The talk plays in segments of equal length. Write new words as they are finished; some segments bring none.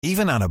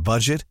Even on a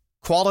budget,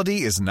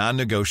 quality is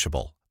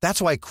non-negotiable.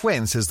 That's why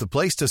Quince is the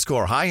place to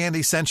score high-end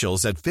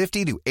essentials at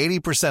 50 to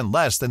 80%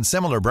 less than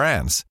similar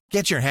brands.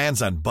 Get your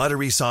hands on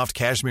buttery soft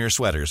cashmere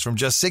sweaters from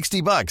just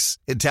 $60,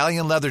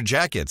 Italian leather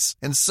jackets,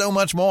 and so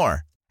much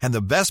more. And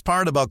the best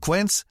part about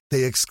Quince,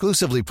 they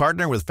exclusively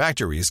partner with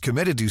factories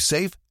committed to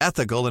safe,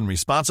 ethical, and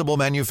responsible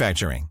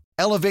manufacturing.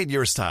 Elevate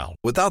your style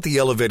without the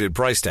elevated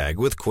price tag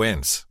with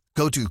Quince.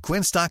 Go to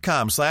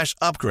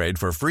quince.com/upgrade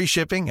for free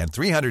shipping and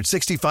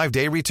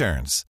 365-day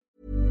returns.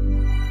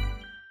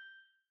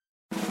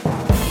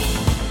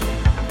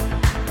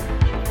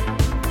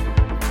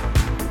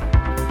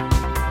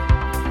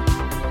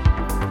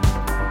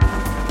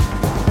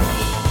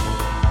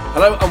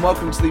 Hello and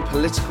welcome to the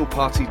Political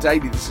Party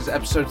Daily. This is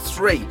episode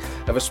 3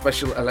 of a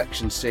special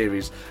election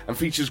series and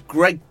features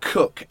Greg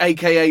Cook,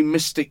 aka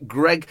Mystic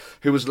Greg,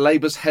 who was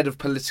Labour's head of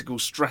political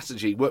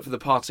strategy, worked for the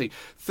party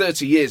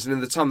 30 years, and in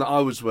the time that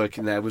I was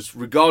working there was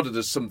regarded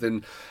as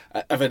something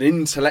of an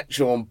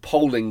intellectual and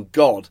polling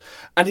god.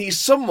 And he's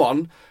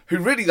someone who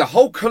really the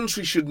whole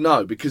country should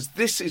know, because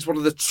this is one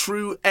of the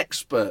true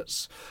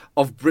experts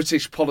of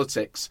British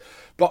politics.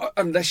 But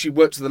unless you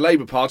work for the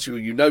Labour Party or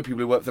you know people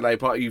who work for the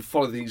Labour Party, you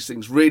follow these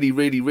things really,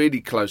 really,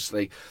 really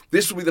closely.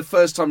 This will be the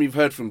first time you've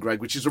heard from Greg,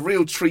 which is a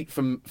real treat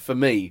for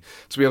me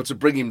to be able to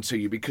bring him to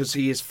you, because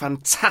he is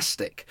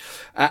fantastic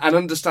and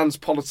understands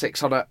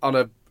politics on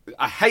a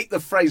I hate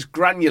the phrase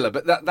granular,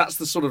 but that's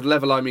the sort of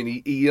level I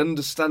mean. He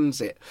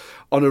understands it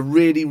on a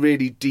really,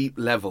 really deep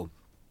level.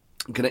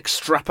 He can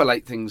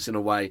extrapolate things in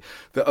a way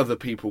that other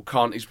people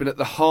can't. He's been at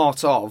the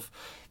heart of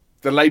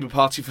the Labour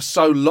Party for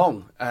so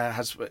long,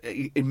 has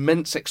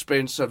immense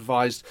experience,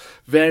 advised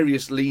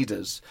various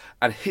leaders,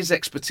 and his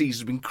expertise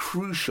has been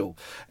crucial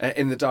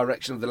in the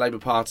direction of the Labour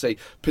Party,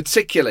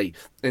 particularly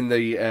in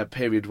the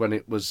period when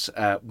it was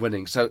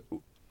winning. So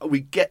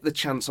we get the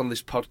chance on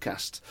this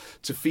podcast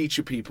to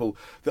feature people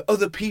that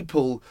other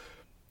people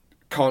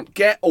can't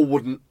get or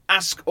wouldn't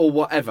ask or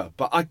whatever.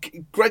 But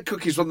Greg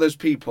Cook is one of those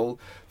people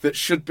that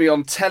should be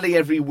on telly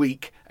every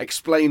week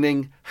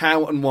explaining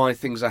how and why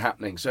things are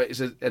happening. So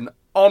it's an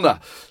honour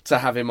to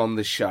have him on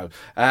this show.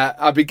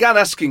 I began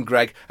asking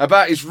Greg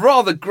about his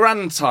rather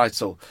grand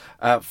title,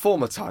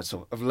 former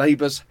title, of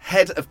Labour's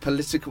Head of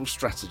Political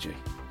Strategy.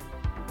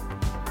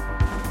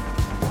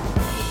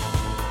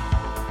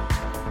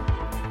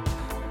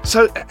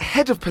 So,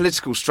 Head of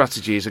Political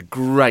Strategy is that's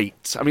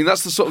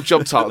the sort of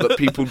job title that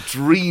people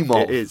dream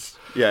of. It is,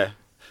 yeah.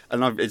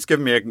 And it's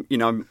given me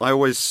I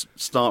always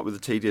start with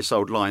the tedious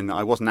old line that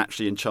I wasn't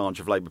actually in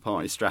charge of Labour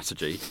Party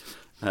strategy.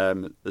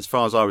 As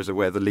far as I was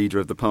aware, the leader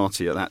of the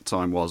party at that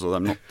time was, although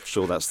I'm not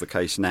sure that's the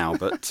case now.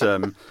 But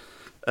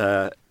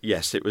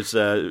yes, it was.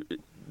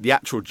 The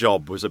actual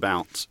job was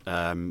about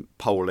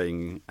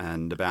polling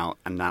and about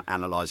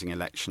analysing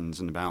elections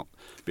and about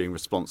being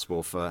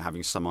responsible for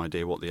having some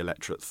idea what the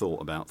electorate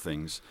thought about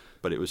things.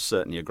 But it was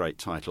certainly a great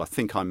title. I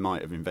think I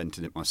might have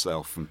invented it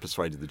myself and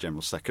persuaded the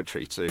General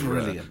Secretary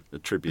to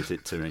attribute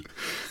it to me.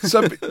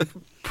 So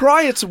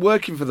prior to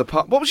working for the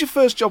party, what was your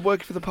first job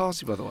working for the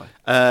party, by the way?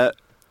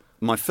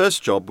 My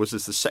first job was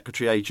as the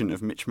Secretary Agent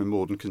of Mitcham and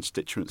Morden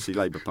Constituency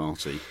Labour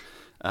Party,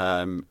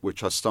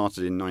 which I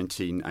started in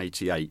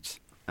 1988.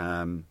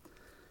 And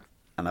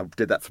I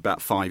did that for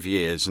about 5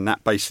 years, and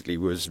that basically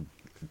was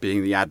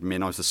being the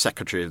admin. I was the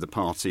secretary of the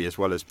party as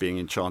well as being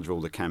in charge of all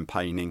the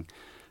campaigning.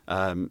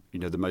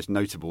 The most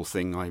notable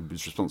thing I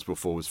was responsible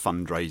for was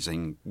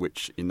fundraising,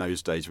 which in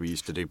those days we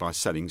used to do by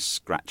selling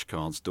scratch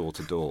cards door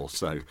to door.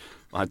 So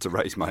I had to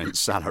raise my own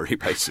salary,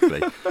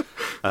 basically.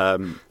 I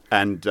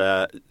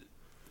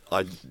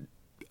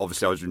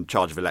was in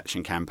charge of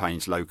election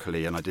campaigns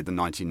locally, and I did the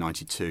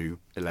 1992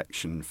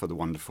 election for the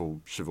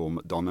wonderful Siobhan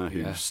McDonough,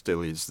 who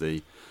still is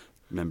the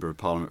Member of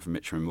Parliament for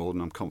Mitcham and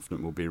Morden. I'm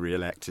confident will be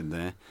re-elected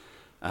there.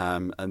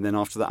 And then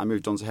after that, I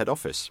moved on to head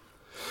office.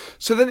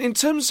 So then, in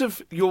terms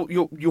of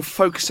you're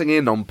focusing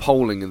in on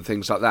polling and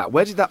things like that,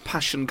 where did that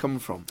passion come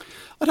from?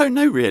 I don't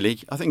know, really.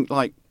 I think,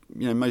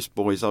 most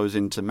boys, I was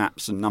into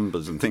maps and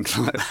numbers and things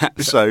like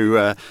that.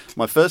 So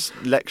my first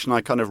election I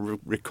kind of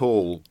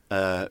recall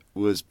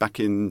was back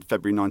in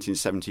February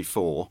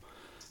 1974,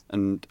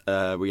 and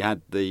we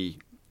had the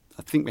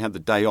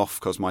day off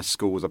because my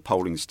school was a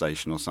polling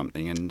station or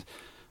something, and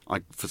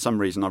for some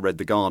reason I read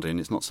The Guardian.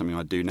 It's not something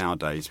I do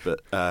nowadays,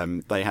 but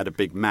they had a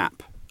big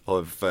map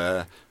of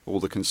all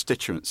the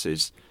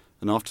constituencies,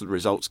 and after the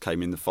results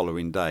came in the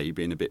following day,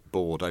 being a bit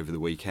bored over the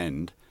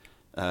weekend,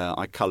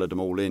 I coloured them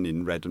all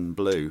in red and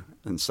blue,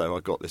 and so I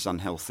got this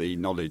unhealthy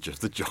knowledge of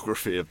the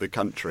geography of the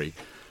country.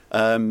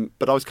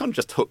 But I was kind of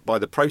just hooked by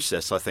the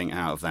process, I think,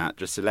 out of that.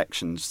 Just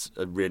elections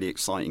are really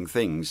exciting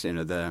things,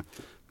 they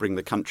bring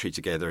the country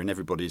together, and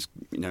everybody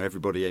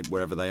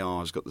wherever they are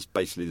has got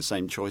basically the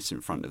same choice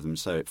in front of them,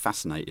 so it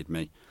fascinated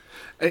me.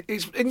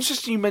 It's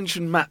interesting you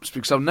mentioned maps,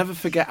 because I'll never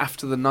forget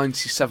after the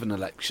 97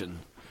 election.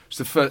 It's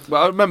the first,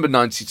 well, I remember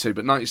 92,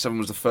 but 97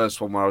 was the first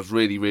one where I was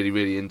really, really,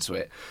 really into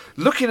it.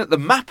 Looking at the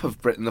map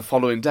of Britain the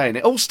following day, and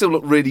it all still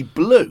looked really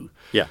blue.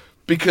 Yeah.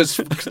 Because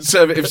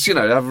Conservatives,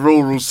 have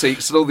rural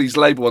seats, and all these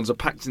Labour ones are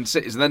packed in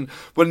cities. And then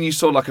when you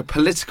saw like a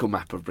political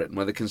map of Britain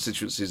where the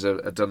constituencies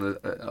are done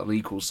on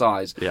equal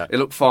size, it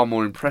looked far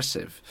more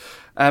impressive.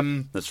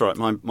 That's right.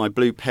 My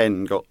blue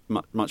pen got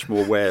much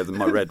more wear than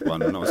my red one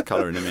when I was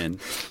colouring them in.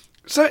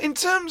 So, in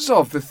terms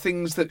of the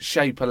things that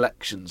shape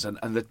elections, and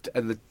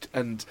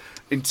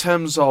in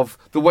terms of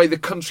the way the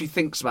country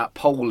thinks about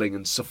polling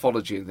and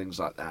psephology and things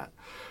like that,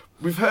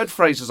 we've heard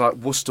phrases like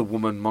Worcester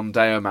woman,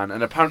 Mondeo man,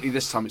 and apparently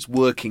this time it's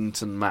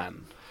Workington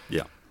man.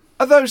 Yeah.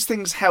 Are those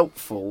things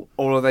helpful,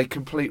 or are they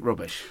complete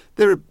rubbish?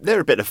 They're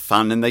a bit of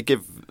fun, and they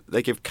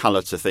give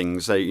colour to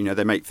things.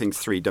 They make things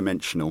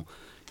three-dimensional.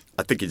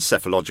 I think in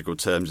psephological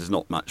terms, there's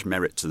not much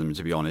merit to them,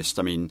 to be honest.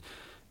 I mean,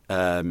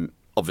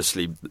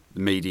 obviously, the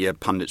media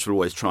pundits will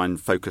always try and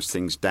focus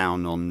things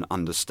down on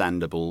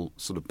understandable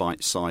sort of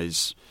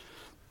bite-size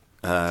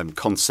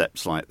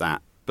concepts like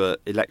that.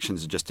 But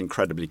elections are just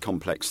incredibly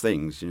complex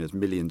things. There's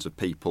millions of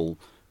people,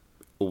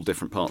 all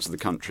different parts of the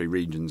country,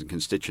 regions and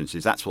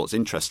constituencies. That's what's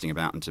interesting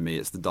about them to me.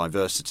 It's the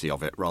diversity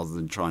of it, rather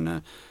than trying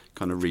to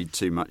kind of read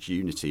too much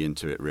unity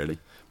into it, really.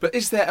 But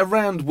is there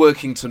around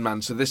Workington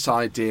man, so this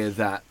idea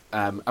that,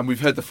 and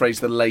we've heard the phrase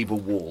the Labour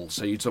wall,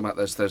 so you're talking about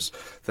those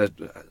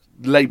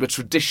Labour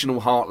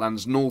traditional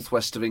heartlands,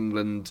 northwest of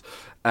England,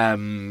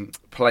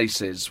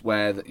 places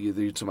where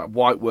you're talking about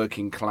white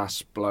working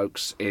class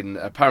blokes in,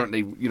 apparently,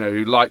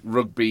 who like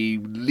rugby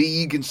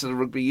league instead of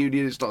rugby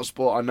union. It's not a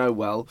sport I know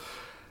well.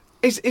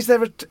 Is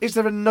there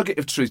a nugget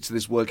of truth to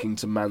this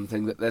Workington man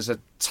thing, that there's a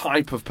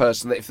type of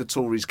person that if the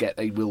Tories get,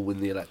 they will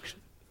win the election?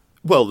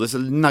 Well, there's a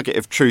nugget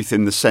of truth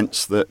in the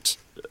sense that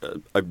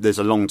there's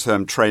a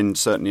long-term trend,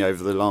 certainly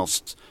over the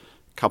last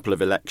couple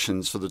of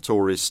elections, for the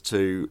Tories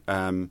to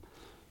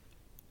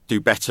do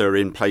better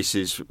in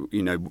places,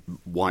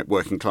 white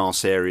working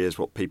class areas,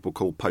 what people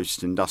call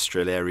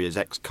post-industrial areas,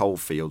 ex-coal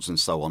fields and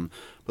so on.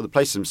 But the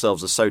places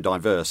themselves are so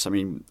diverse. I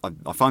mean,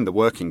 I find the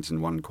Workington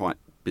one quite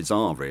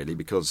bizarre, really,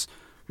 because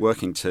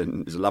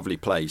Workington is a lovely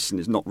place and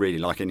is not really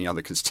like any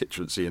other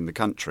constituency in the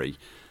country.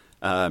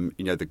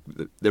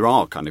 There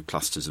are kind of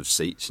clusters of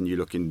seats, and you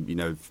look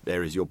in,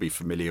 areas you'll be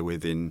familiar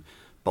with in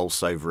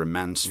Bolsover and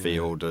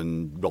Mansfield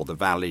and Rother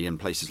Valley and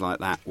places like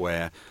that,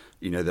 where,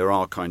 there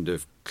are kind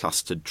of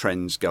clustered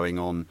trends going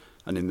on,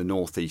 and in the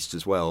northeast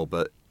as well.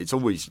 But it's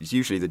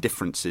usually the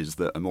differences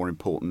that are more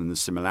important than the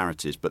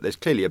similarities. But there's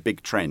clearly a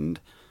big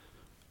trend,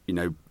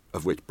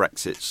 of which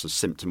Brexit's a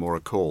symptom or a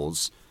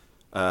cause,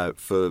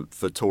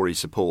 for Tory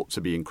support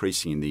to be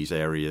increasing in these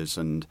areas,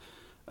 and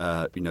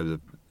they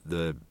were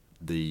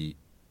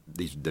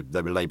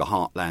Labour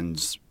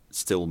heartlands,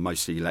 still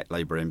mostly elect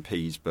Labour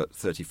MPs, but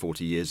 30,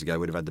 40 years ago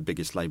would have had the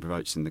biggest Labour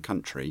votes in the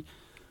country.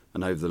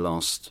 And over the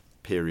last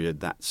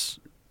period,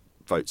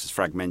 votes has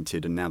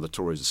fragmented, and now the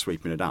Tories are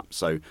sweeping it up.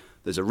 So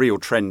there's a real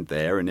trend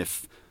there, and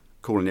if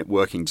calling it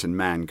Workington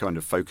man kind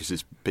of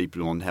focuses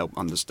people on help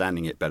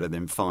understanding it better,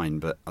 then fine,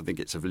 but I think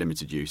it's of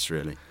limited use,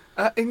 really.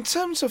 In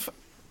terms of,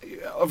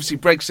 obviously,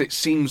 Brexit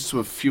seems to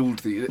have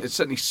fueled it's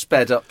certainly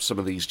sped up some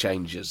of these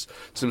changes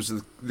in terms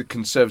of the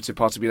Conservative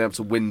Party being able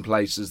to win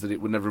places that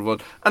it would never have won.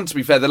 And to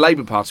be fair, the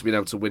Labour Party being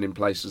able to win in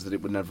places that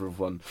it would never have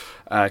won.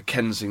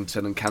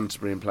 Kensington and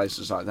Canterbury and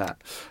places like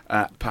that,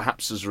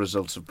 perhaps as a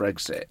result of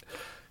Brexit.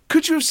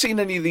 Could you have seen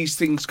any of these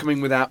things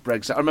coming without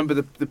Brexit? I remember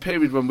the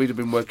period when we'd have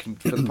been working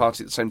for the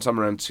party at the same time,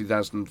 around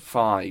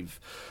 2005.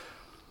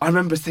 I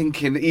remember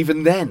thinking,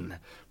 even then,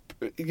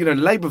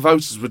 Labour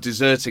voters were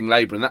deserting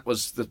Labour, and that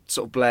was the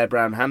sort of Blair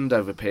Brown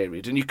handover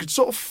period. And you could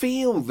sort of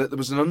feel that there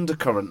was an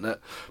undercurrent,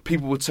 that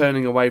people were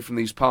turning away from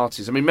these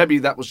parties. I mean, maybe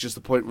that was just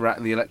the point we're at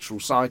in the electoral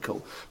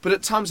cycle. But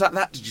at times like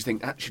that, did you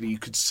think actually you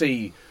could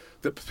see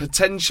that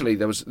potentially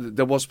there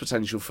was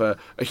potential for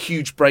a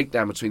huge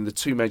breakdown between the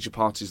two major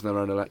parties and their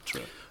own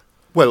electorate?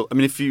 Well, I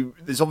mean,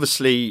 there's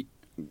obviously,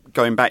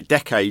 going back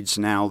decades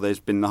now,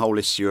 there's been the whole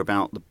issue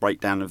about the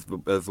breakdown of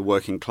the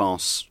working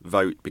class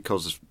vote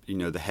because of,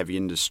 the heavy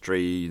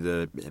industry,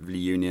 the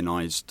heavily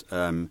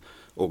unionised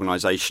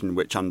organisation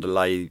which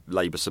underlay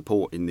Labour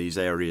support in these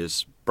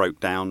areas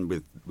broke down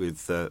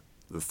with the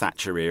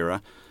Thatcher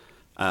era,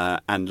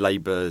 and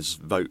Labour's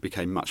vote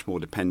became much more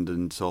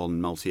dependent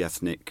on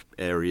multi-ethnic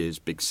areas,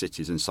 big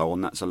cities and so on.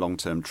 That's a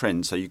long-term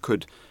trend, so you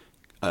could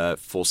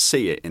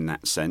foresee it in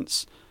that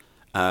sense.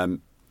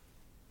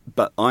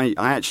 But I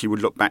actually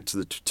would look back to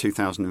the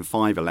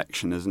 2005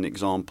 election as an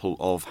example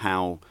of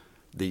how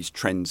these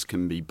trends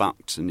can be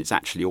bucked, and it's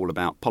actually all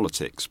about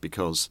politics,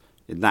 because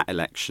in that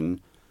election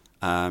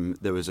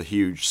there was a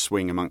huge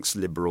swing amongst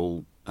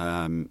liberal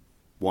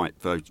white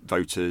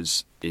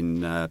voters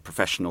in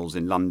professionals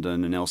in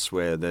London and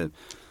elsewhere, the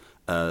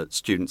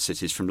student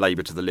cities, from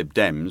Labour to the Lib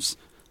Dems,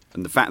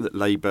 and the fact that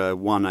Labour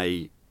won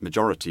a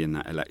majority in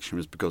that election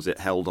was because it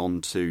held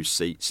on to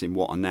seats in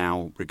what are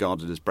now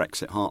regarded as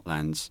Brexit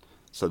heartlands.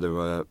 So there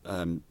were,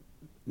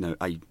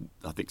 I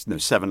think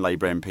 7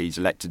 Labour MPs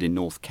elected in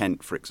North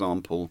Kent, for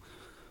example.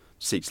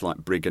 Seats like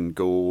Brigg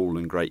Gaul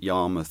and Great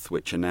Yarmouth,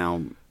 which are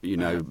now,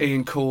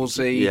 Ian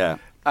Causey. Yeah.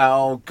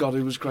 Oh God,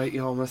 it was Great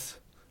Yarmouth.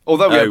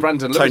 Although we had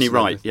Brandon Lewis. Tony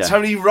Wright, yeah.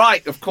 Tony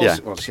Wright, of course Yeah.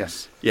 it was,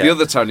 yes. Yeah. The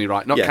other Tony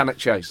Wright, not Yeah. Cannock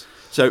Chase.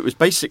 So it was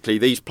basically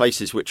these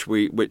places which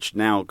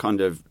now kind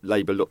of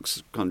Labour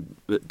looks kind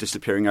of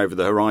disappearing over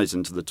the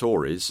horizon to the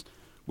Tories,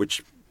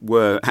 which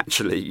were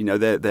actually, you know,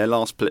 their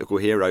last political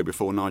hero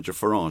before Nigel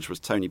Farage was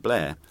Tony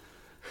Blair.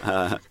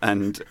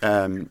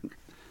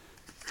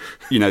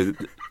 You know,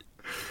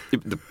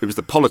 it was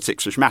the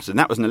politics which mattered. And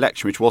that was an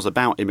election which was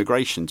about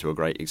immigration to a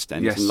great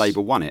extent, Yes. and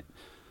Labour won it.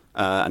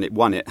 And it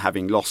won it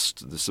having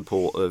lost the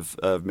support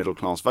of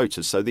middle-class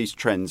voters. So these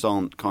trends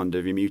aren't kind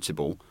of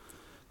immutable.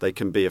 They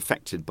can be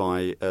affected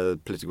by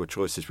political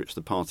choices which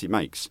the party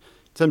makes.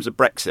 In terms of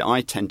Brexit,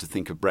 I tend to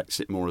think of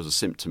Brexit more as a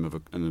symptom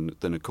of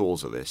than a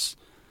cause of this.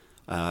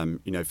 You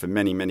know, for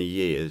many, many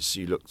years,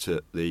 you looked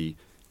at the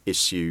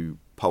issue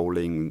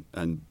polling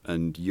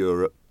and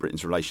Europe,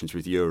 Britain's relations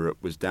with Europe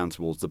was down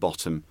towards the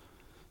bottom,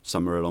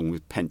 somewhere along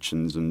with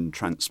pensions and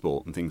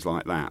transport and things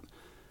like that.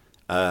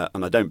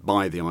 And I don't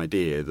buy the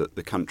idea that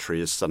the country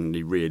has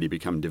suddenly really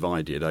become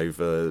divided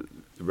over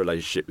the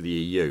relationship with the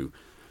EU.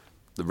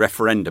 The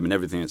referendum and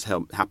everything that's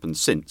happened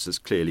since has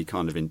clearly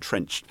kind of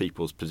entrenched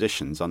people's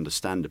positions,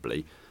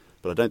 understandably.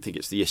 But I don't think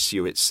it's the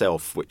issue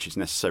itself which is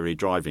necessarily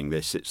driving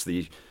this. It's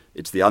the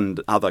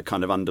other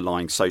kind of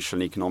underlying social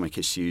and economic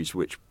issues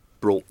which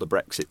brought the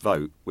Brexit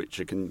vote, which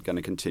are going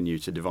to continue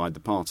to divide the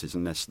parties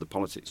unless the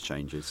politics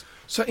changes.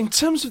 So in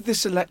terms of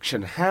this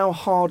election, how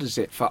hard is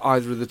it for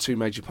either of the two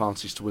major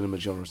parties to win a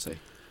majority?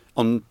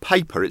 On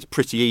paper, it's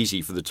pretty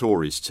easy for the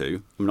Tories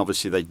to. I mean,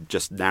 obviously, they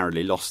just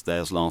narrowly lost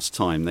theirs last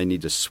time. They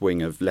need a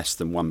swing of less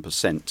than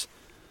 1%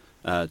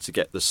 to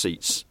get the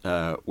seats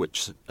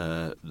which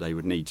they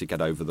would need to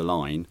get over the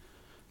line.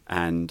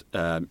 And,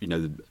 you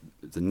know,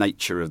 the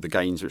nature of the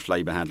gains which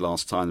Labour had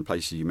last time, the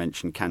places you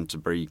mentioned,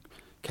 Canterbury,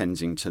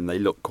 Kensington, they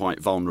look quite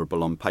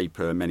vulnerable on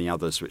paper, and many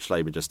others which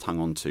Labour just hung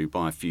on to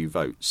by a few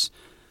votes.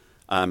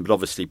 But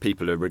obviously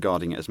people are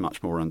regarding it as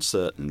much more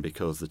uncertain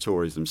because the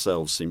Tories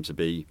themselves seem to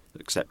be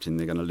accepting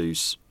they're going to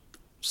lose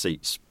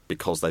seats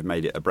because they've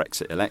made it a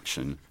Brexit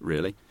election,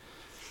 really.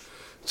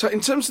 So in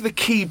terms of the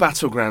key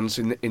battlegrounds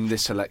in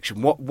this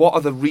election, what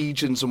are the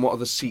regions and what are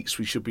the seats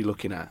we should be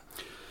looking at?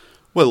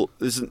 Well,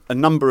 there's a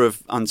number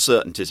of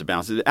uncertainties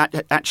about it.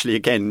 Actually,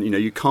 again, you know,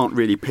 you can't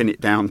really pin it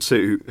down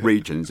to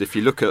regions. If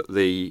you look at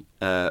the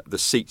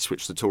seats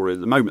which the Tories, at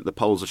the moment, the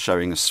polls are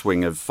showing a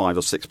swing of 5 or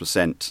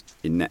 6%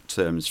 in net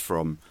terms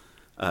from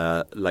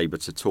Labour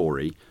to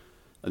Tory,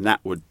 and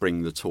that would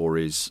bring the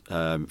Tories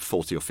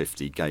 40 or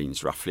 50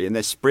 gains roughly, and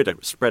they're spread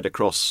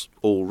across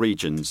all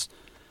regions.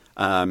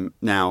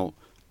 Now,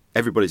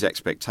 everybody's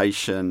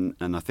expectation,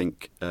 and I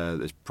think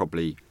there's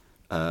probably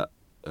a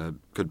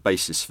good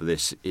basis for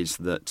this, is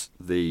that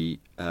the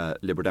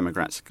Liberal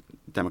Democrats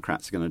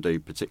are going to do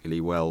particularly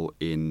well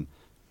in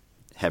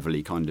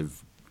heavily kind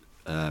of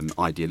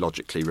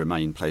ideologically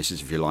Remain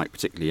places, if you like,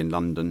 particularly in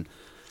London,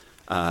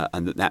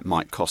 and that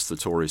might cost the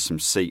Tories some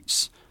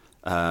seats.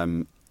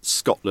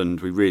 Scotland,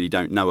 we really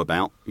don't know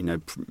about. You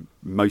know,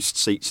 most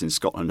seats in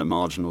Scotland are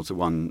marginal to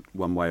one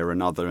way or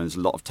another, and there's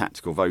a lot of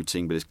tactical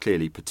voting, but there's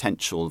clearly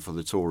potential for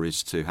the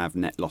Tories to have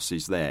net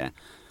losses there.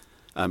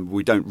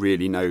 We don't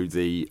really know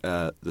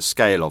the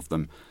scale of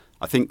them.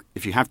 I think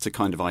if you have to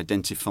kind of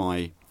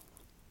identify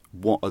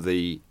what are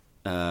the,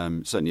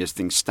 certainly as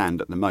things stand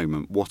at the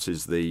moment, what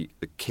is the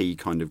key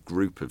kind of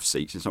group of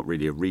seats, it's not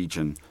really a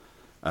region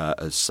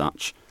as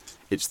such.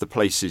 It's the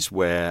places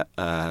where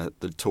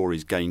the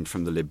Tories gained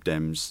from the Lib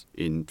Dems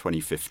in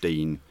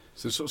 2015.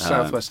 So sort of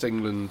southwest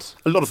England.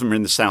 A lot of them are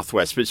in the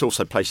southwest, but it's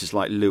also places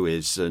like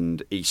Lewes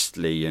and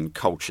Eastleigh and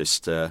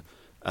Colchester,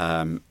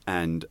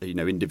 and you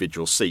know,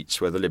 individual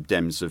seats where the Lib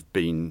Dems have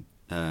been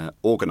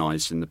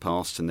organised in the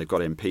past, and they've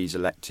got MPs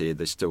elected.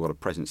 They've still got a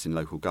presence in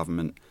local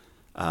government,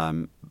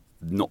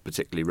 not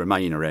particularly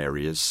Remainer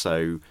areas.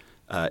 So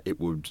it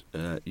would,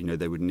 you know,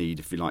 they would need,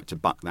 if you like, to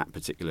buck that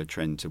particular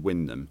trend to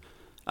win them.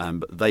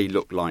 But they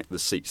look like the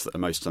seats that are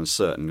most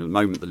uncertain. At the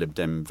moment, the Lib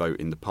Dem vote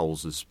in the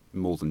polls has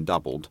more than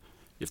doubled.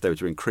 If they were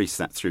to increase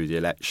that through the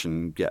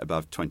election, get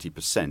above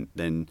 20%,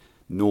 then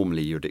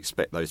normally you'd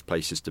expect those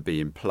places to be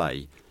in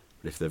play.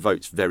 But if their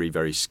vote's very,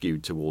 very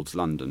skewed towards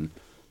London,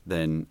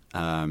 then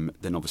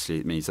obviously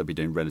it means they'll be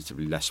doing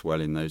relatively less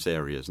well in those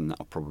areas, and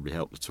that'll probably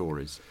help the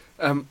Tories.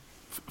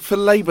 For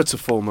Labour to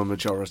form a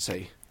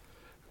majority,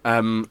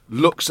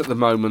 looks at the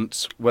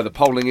moment where the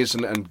polling is,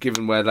 and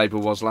given where Labour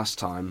was last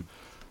time,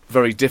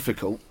 very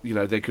difficult. You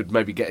know, they could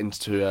maybe get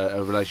into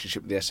a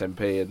relationship with the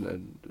SNP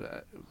and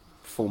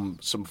form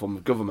some form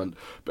of government.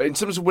 But in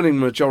terms of winning a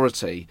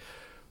majority,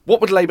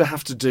 what would Labour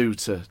have to do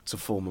to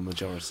form a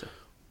majority?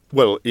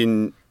 Well,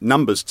 in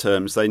numbers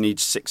terms, they need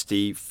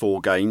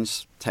 64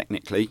 gains,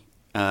 technically.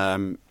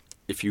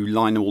 If you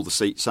line all the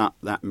seats up,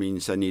 that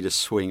means they need a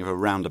swing of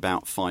around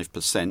about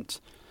 5%.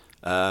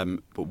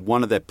 But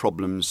one of their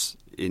problems,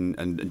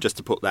 and just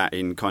to put that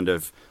in kind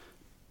of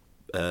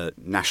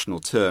national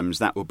terms,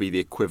 that would be the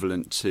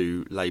equivalent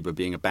to Labour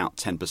being about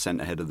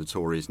 10% ahead of the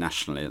Tories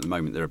nationally. At the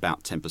moment, they're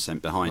about 10%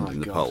 behind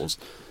in the polls.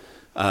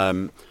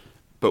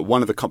 But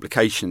one of the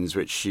complications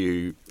which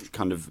you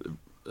kind of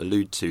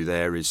allude to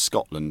there is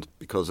Scotland,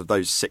 because of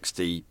those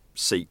 60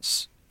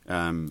 seats,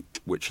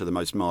 which are the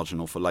most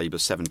marginal for Labour,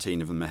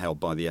 17 of them are held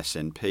by the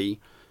SNP.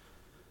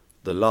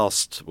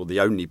 The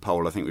only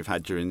poll I think we've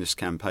had during this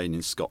campaign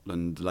in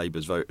Scotland,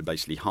 Labour's vote had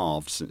basically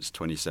halved since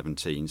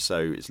 2017. So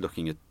it's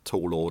looking a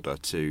tall order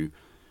to,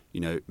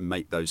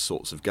 make those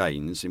sorts of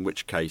gains, in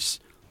which case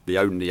the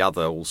only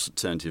other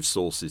alternative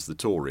source is the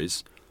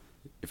Tories.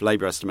 If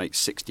Labour has to make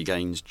 60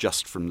 gains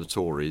just from the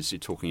Tories, you're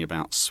talking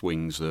about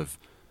swings of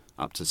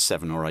up to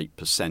 7 or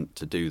 8%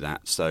 to do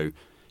that. So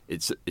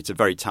it's a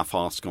very tough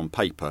ask on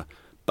paper.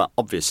 But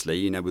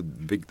obviously,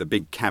 with the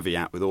big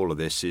caveat with all of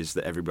this is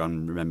that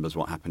everyone remembers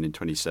what happened in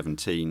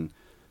 2017,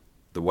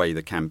 the way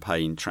the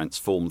campaign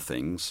transformed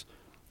things.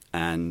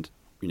 And,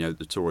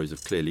 the Tories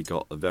have clearly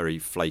got a very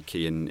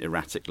flaky and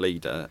erratic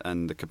leader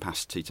and the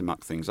capacity to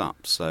muck things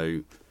up.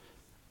 So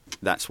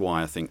that's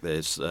why I think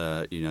there's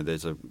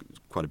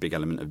quite a big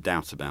element of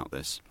doubt about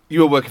this. You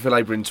were working for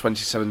Labour in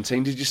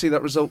 2017. Did you see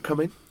that result come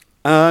in?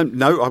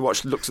 No, I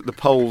looked at the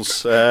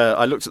polls.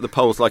 I looked at the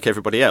polls like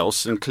everybody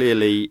else, and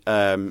clearly,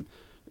 the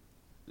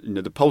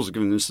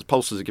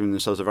pollsters are giving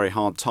themselves a very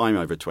hard time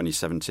over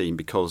 2017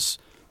 because,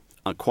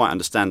 quite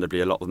understandably,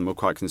 a lot of them were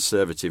quite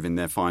conservative in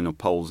their final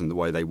polls and the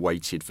way they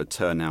weighted for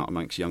turnout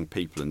amongst young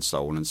people and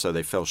so on, and so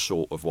they fell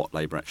short of what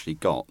Labour actually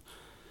got.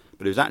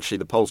 But it was actually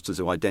the pollsters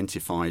who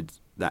identified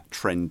that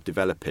trend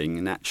developing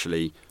and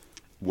actually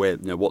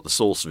what the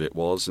source of it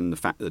was, and the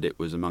fact that it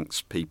was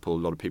amongst a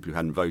lot of people who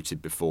hadn't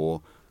voted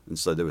before, and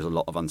so there was a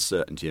lot of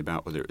uncertainty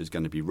about whether it was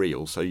going to be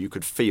real. So you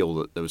could feel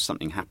that there was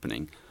something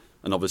happening.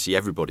 And obviously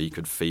everybody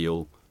could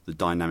feel the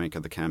dynamic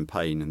of the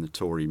campaign and the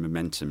Tory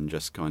momentum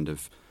just kind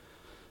of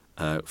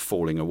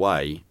falling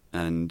away.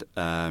 And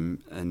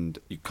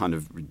you kind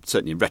of,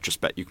 certainly in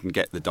retrospect, you can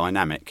get the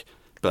dynamic.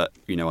 But,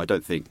 I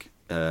don't think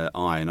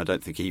and I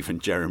don't think even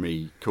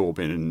Jeremy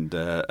Corbyn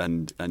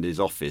and his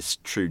office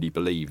truly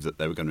believed that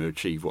they were going to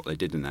achieve what they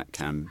did in that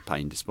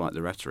campaign, despite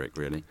the rhetoric,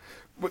 really.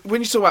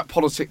 When you talk about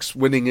politics,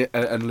 winning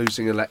and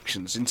losing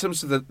elections, in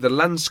terms of the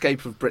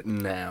landscape of Britain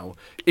now,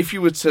 if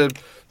you were to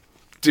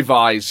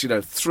devise,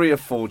 3 or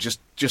 4 just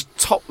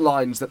top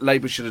lines that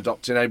Labour should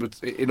adopt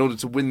in order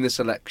to win this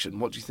election,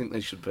 what do you think they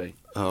should be?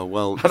 Oh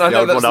well,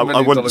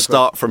 I wouldn't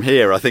start from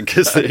here. I think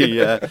as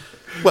the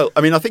well,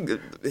 I mean, I think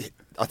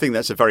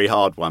that's a very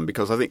hard one,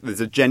 because I think there's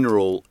a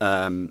general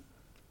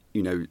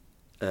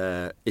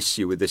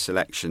issue with this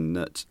election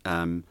that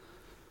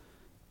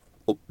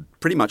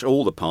pretty much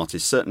all the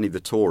parties, certainly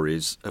the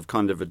Tories, have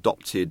kind of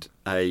adopted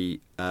a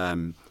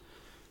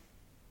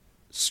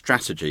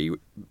strategy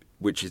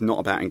which is not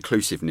about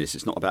inclusiveness,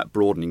 it's not about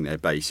broadening their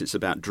base, it's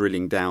about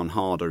drilling down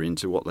harder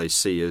into what they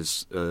see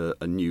as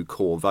a new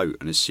core vote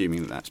and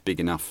assuming that that's big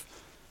enough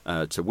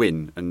to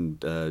win. And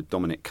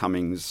Dominic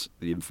Cummings,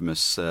 the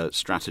infamous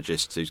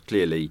strategist who's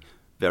clearly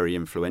very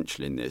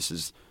influential in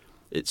this,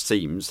 it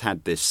seems,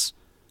 had this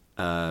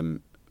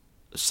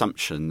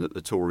assumption that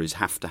the Tories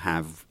have to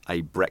have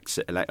a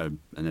Brexit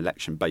an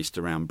election based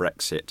around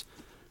Brexit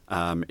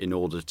in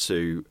order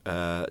to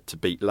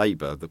beat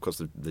Labour,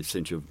 because they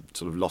seem to have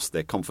sort of lost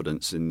their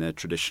confidence in their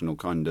traditional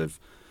kind of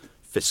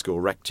fiscal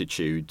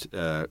rectitude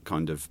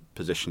kind of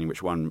positioning,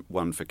 which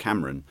won for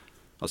Cameron.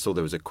 I saw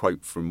there was a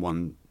quote from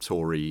one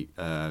Tory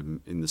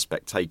in The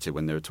Spectator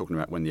when they were talking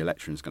about when the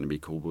election is going to be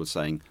called, was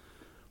saying,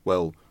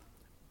 well,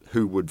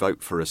 who would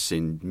vote for us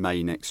in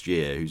May next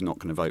year who's not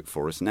going to vote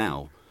for us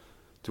now?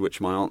 To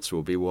which my answer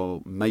will be,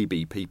 well,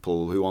 maybe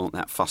people who aren't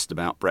that fussed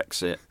about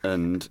Brexit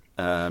and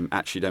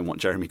actually don't want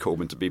Jeremy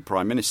Corbyn to be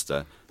Prime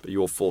Minister, but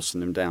you're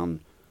forcing them down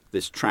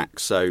this track.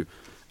 So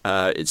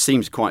it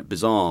seems quite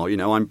bizarre.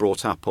 I'm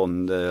brought up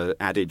on the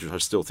adage, which I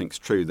still think is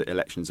true, that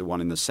elections are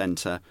won in the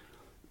centre.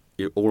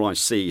 All I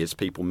see is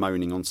people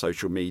moaning on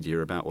social media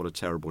about what a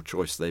terrible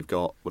choice they've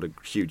got, what a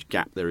huge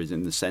gap there is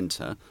in the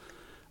centre.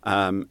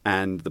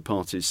 And the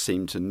parties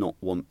seem to not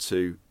want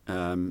to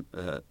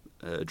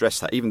address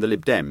that. Even the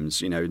Lib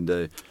Dems,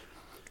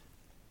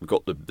 we've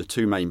got the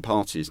two main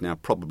parties now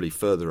probably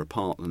further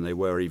apart than they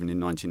were even in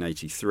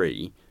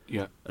 1983.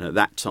 Yeah. And at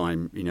that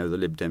time, the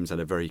Lib Dems had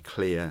a very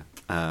clear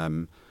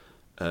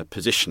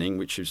positioning,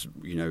 which is,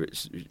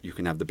 you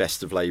can have the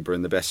best of Labour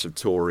and the best of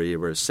Tory.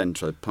 We're a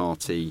centre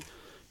party,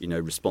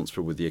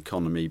 responsible with the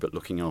economy but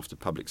looking after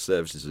public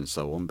services and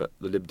so on. But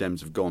the Lib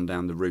Dems have gone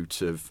down the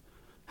route of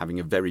having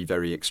a very,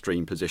 very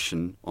extreme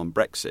position on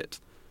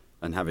Brexit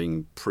and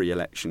having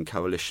pre-election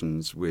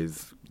coalitions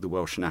with the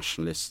Welsh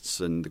nationalists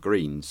and the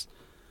Greens,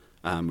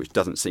 which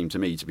doesn't seem to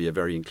me to be a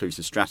very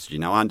inclusive strategy.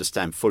 Now, I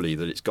understand fully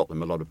that it's got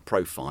them a lot of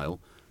profile,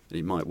 that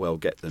it might well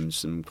get them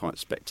some quite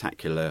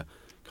spectacular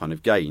kind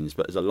of gains,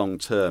 but as a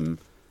long-term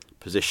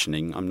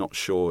positioning, I'm not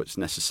sure it's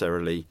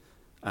necessarily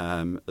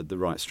the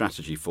right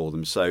strategy for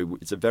them. So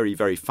it's a very,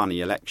 very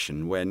funny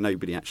election where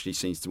nobody actually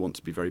seems to want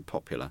to be very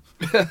popular.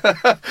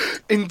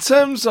 In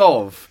terms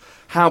of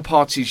how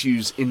parties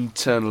use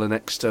internal and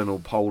external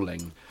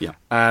polling, yeah.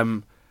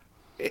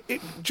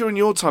 During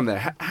your time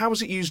there, how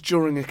was it used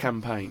during a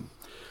campaign?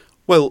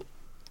 Well,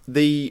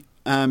 the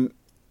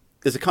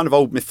there's a kind of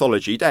old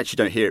mythology. You actually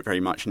don't hear it very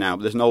much now,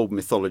 but there's an old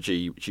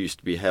mythology which used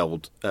to be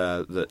held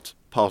that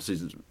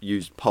parties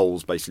used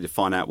polls basically to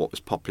find out what was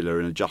popular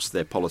and adjust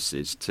their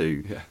policies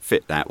to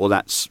fit that. Well,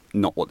 that's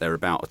not what they're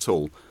about at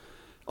all.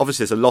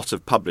 Obviously, there's a lot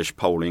of published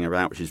polling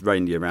about, which is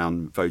mainly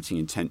around voting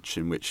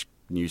intention, which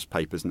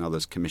newspapers and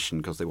others commission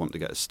because they want to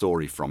get a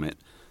story from it.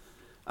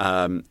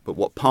 But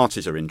what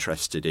parties are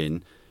interested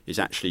in is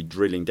actually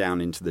drilling down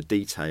into the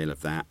detail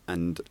of that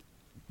and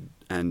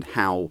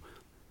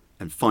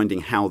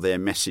finding how their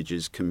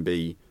messages can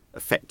be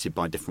affected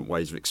by different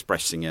ways of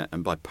expressing it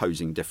and by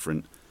posing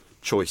different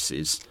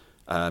choices.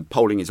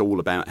 Polling is all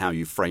about how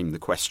you frame the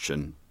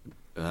question,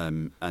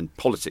 and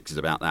politics is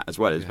about that as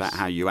well. It's about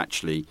how you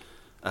actually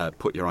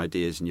put your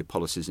ideas and your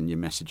policies and your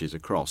messages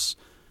across.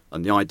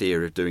 And the idea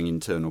of doing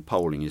internal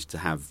polling is to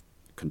have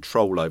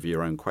control over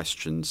your own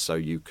questions so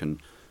you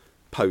can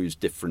pose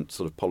different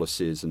sort of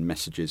policies and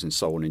messages and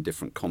so on in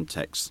different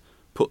contexts,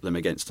 put them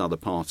against other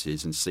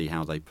parties and see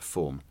how they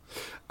perform.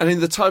 And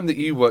in the time that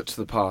you worked for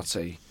the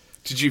party,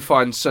 did you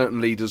find certain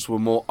leaders were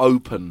more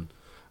open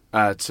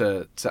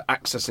to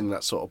accessing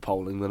that sort of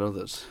polling than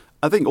others?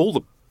 I think all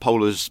the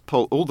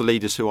all the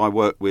leaders who I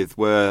worked with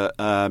were,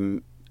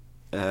 quite.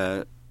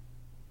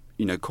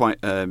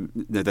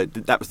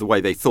 That was the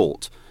way they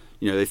thought.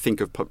 They think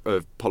of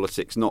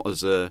politics not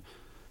as a,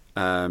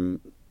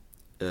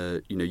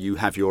 you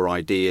have your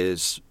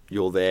ideas,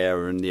 you're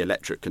there, and the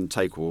electorate can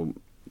take or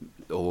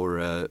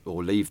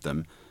leave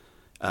them.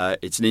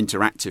 It's an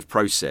interactive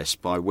process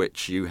by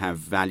which you have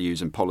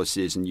values and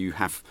policies, and you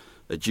have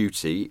a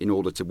duty in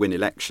order to win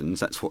elections.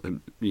 That's what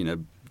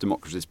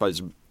democracy is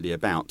supposedly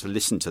about, to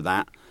listen to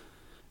that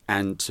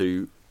and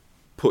to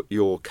put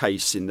your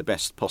case in the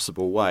best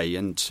possible way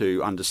and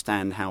to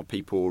understand how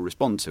people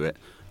respond to it.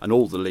 And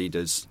all the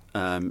leaders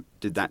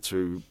did that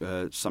to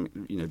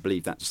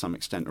believe that to some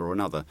extent or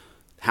another.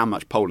 How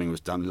much polling was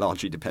done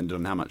largely depended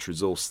on how much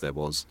resource there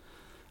was.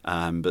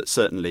 But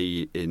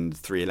certainly in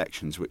 3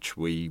 elections which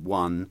we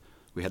won,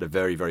 we had a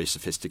very, very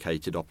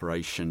sophisticated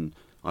operation.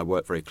 I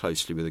worked very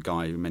closely with a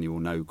guy who many will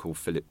know called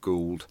Philip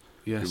Gould,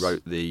 who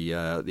wrote the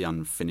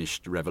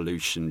Unfinished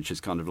Revolution, which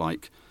is kind of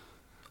like,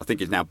 I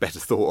think is now better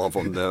thought of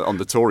on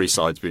the Tory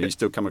side. But you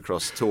still come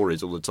across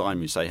Tories all the time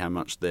who say how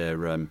much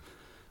they're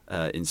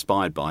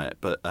inspired by it.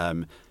 But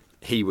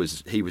he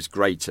was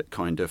great at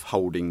kind of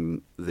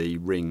holding the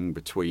ring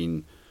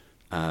between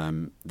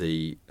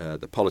the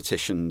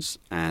politicians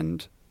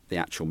and the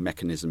actual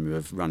mechanism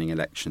of running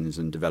elections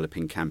and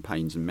developing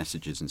campaigns and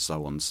messages and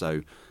so on.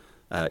 So,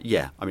 I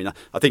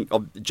think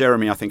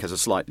Jeremy, has a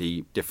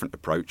slightly different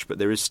approach, but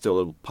there is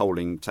still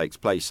polling takes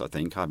place, I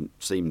think. I haven't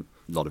seen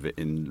a lot of it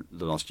in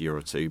the last year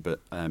or two, but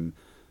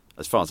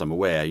as far as I'm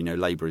aware,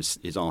 Labour is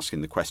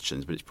asking the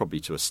questions, but it's probably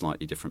to a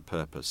slightly different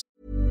purpose.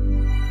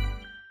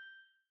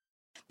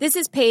 This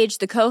is Paige,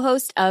 the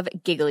co-host of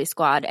Giggly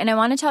Squad, and I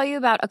want to tell you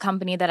about a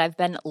company that I've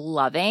been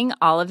loving,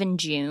 Olive &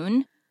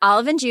 June.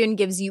 Olive & June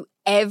gives you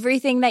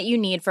everything that you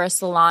need for a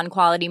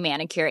salon-quality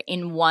manicure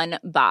in one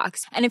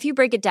box. And if you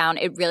break it down,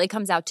 it really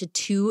comes out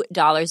to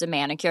 $2 a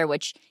manicure,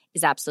 which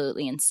is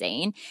absolutely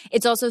insane.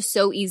 It's also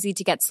so easy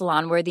to get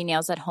salon-worthy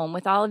nails at home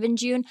with Olive &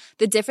 June.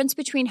 The difference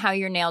between how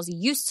your nails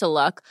used to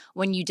look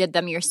when you did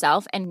them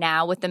yourself and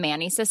now with the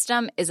Mani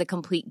system is a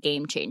complete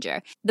game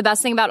changer. The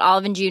best thing about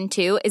Olive & June,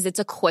 too, is it's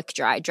a quick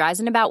dry. Dries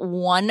in about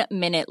 1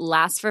 minute,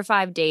 lasts for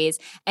 5 days,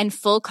 and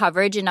full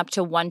coverage in up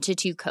to 1 to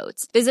 2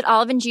 coats. Visit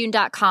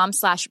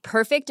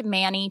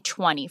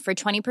oliveandjune.com/perfectmani20 for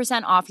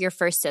 20% off your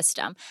first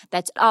system.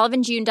 That's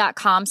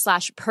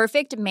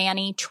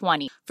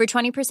oliveandjune.com/perfectmani20 for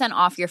 20%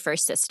 off your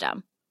first system.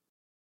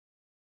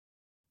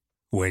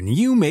 When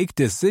you make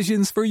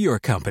decisions for your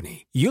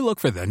company, you look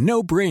for the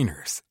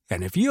no-brainers.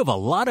 And if you have a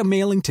lot of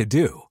mailing to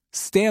do,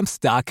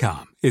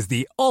 Stamps.com is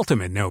the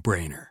ultimate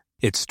no-brainer.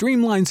 It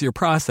streamlines your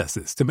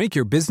processes to make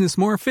your business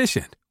more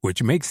efficient,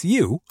 which makes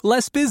you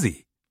less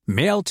busy.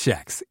 Mail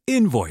checks,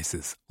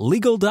 invoices,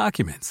 legal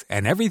documents,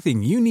 and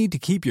everything you need to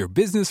keep your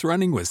business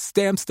running with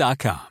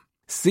Stamps.com.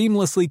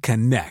 Seamlessly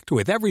connect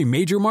with every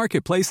major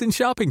marketplace and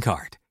shopping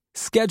cart.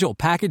 Schedule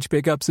package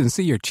pickups and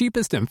see your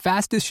cheapest and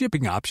fastest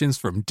shipping options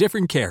from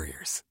different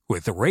carriers.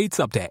 With rates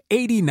up to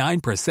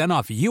 89%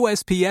 off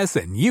USPS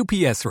and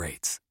UPS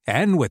rates.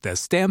 And with the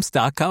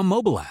Stamps.com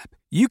mobile app,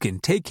 you can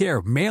take care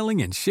of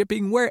mailing and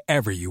shipping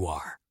wherever you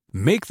are.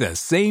 Make the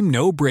same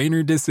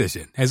no-brainer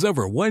decision as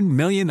over 1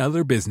 million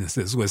other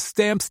businesses with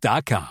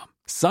Stamps.com.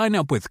 Sign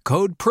up with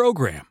code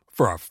PROGRAM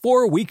for a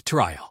 4-week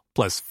trial,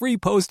 plus free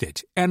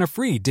postage and a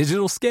free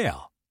digital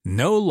scale.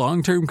 No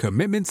long-term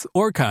commitments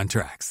or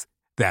contracts.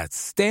 That's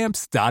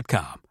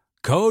Stamps.com.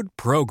 Code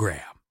PROGRAM.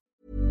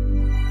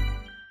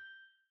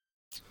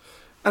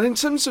 And in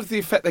terms of the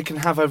effect they can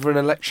have over an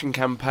election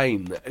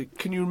campaign,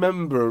 can you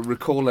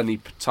recall any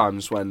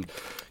times when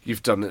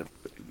you've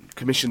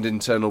commissioned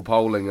internal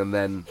polling and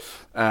then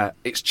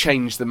it's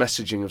changed the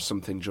messaging of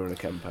something during a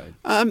campaign?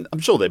 I'm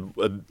sure there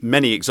are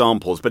many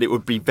examples, but it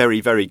would be very,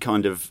 very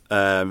kind of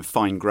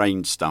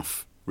fine-grained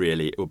stuff.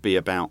 really. It would be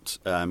about,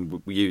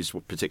 we use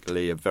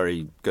particularly a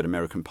very good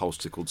American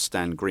pollster called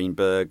Stan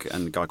Greenberg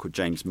and a guy called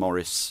James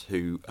Morris,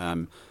 who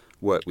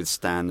worked with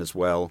Stan as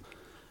well,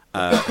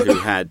 who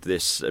had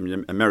this,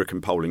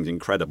 American polling is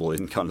incredible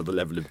in kind of the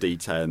level of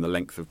detail and the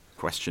length of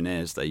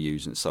questionnaires they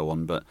use and so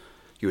on, but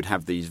you would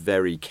have these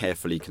very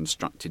carefully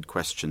constructed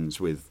questions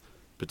with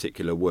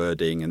particular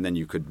wording, and then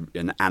you could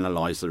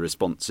analyse the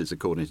responses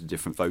according to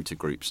different voter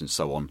groups and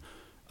so on.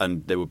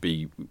 And there would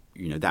be,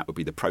 that would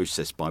be the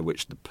process by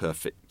which the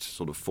perfect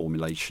sort of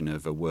formulation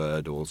of a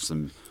word or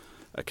some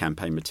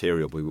campaign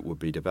material would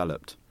be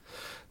developed.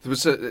 There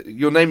was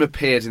your name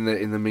appeared in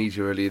the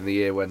media early in the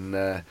year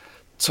when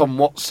Tom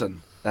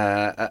Watson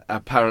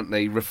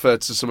apparently referred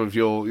to some of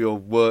your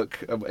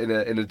work in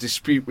a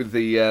dispute with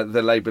the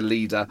Labour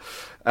leader,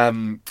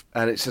 and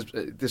it says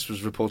this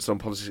was reported on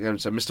Politics Home.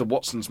 So Mr.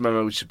 Watson's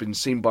memo, which had been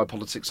seen by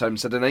Politics Home,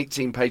 said an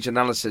 18-page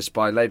analysis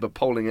by Labour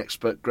polling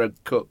expert Greg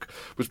Cook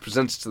was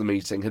presented to the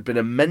meeting, had been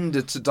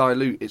amended to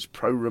dilute its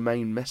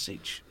pro-Remain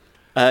message.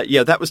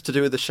 That was to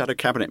do with the Shadow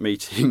Cabinet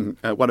meeting,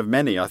 one of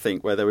many, I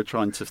think, where they were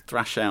trying to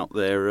thrash out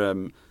their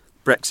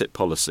Brexit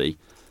policy.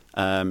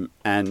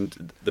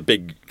 And the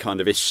big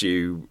kind of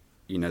issue,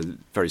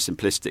 very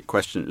simplistic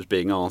question that was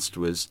being asked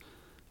was,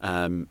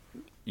 has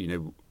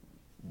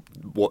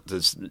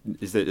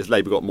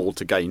Labour got more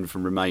to gain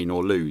from Remain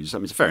or lose? I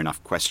mean, it's a fair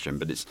enough question,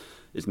 but it's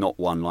not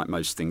one like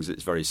most things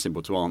that's very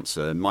simple to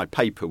answer. My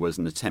paper was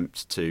an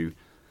attempt to,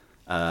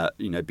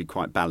 be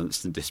quite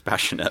balanced and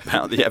dispassionate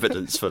about the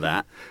evidence for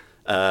that.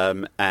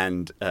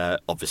 And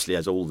obviously,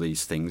 as all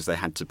these things, they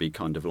had to be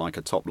kind of like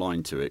a top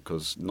line to it,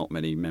 because not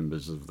many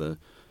members of the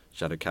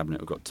Shadow Cabinet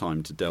have got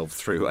time to delve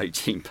through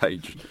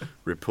 18-page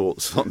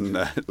reports on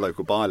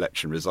local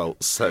by-election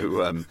results.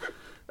 So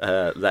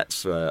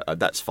that's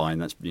fine.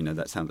 That's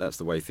that's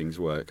the way things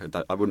work.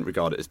 I wouldn't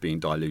regard it as being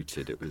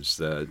diluted. It was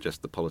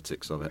just the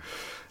politics of it.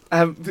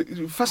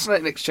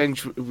 Fascinating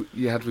exchange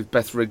you had with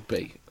Beth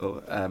Rigby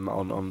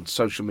on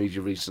social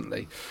media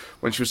recently,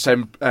 when she was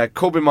saying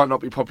Corbyn might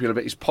not be popular,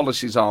 but his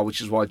policies are,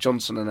 which is why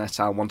Johnson and et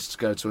al. Wanted to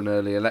go to an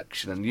early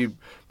election. And you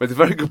made the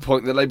very good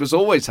point that Labour's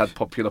always had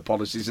popular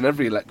policies in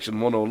every election,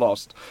 won or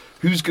lost.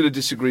 Who's going to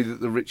disagree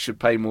that the rich should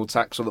pay more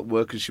tax or that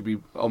workers should be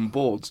on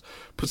boards?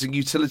 Putting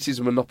utilities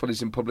and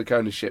monopolies in public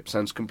ownership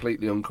sounds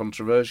completely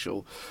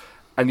uncontroversial.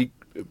 And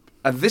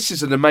this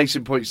is an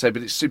amazing point you say,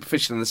 but it's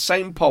superficial. In the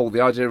same poll,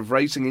 the idea of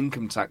raising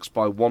income tax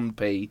by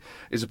 1p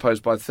is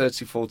opposed by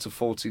 34 to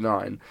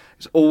 49.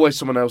 It's always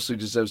someone else who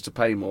deserves to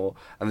pay more,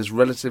 and there's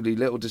relatively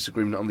little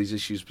disagreement on these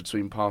issues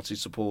between party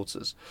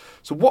supporters.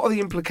 So what are the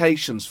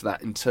implications for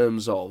that in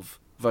terms of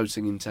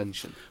voting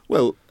intention?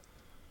 Well,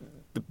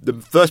 the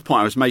first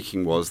point I was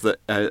making was that,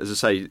 as I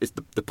say,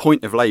 the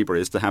point of Labour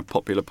is to have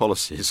popular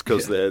policies,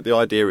 because the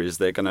idea is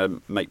they're going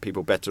to make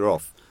people better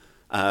off.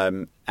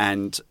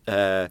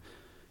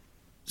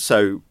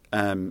 So,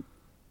 in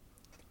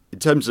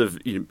terms of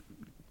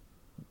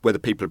whether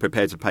people are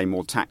prepared to pay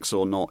more tax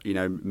or not,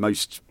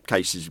 most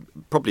cases,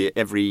 probably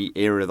every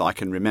era that I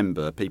can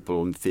remember,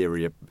 people in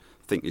theory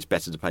think it's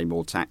better to pay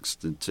more tax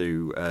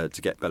to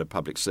get better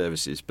public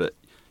services. But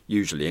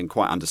usually, and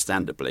quite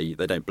understandably,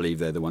 they don't believe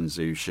they're the ones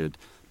who should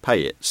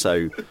pay it.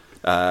 So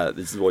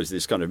there's always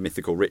this kind of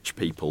mythical rich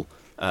people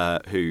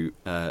who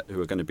are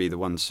going to be the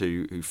ones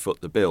who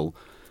foot the bill.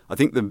 I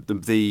think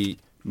the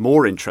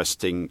more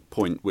interesting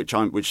point, which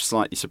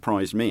slightly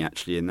surprised me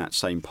actually in that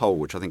same poll,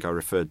 which I think I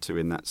referred to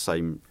in that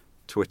same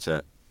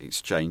Twitter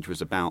exchange,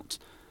 was about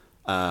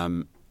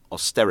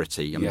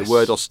austerity. I mean, the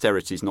word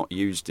austerity is not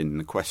used in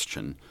the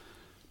question,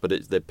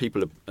 but the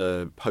people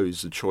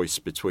pose the choice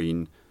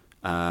between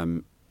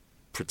cutting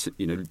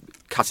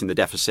the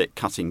deficit,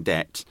 cutting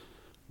debt,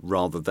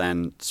 rather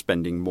than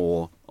spending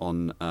more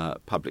on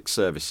public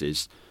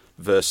services,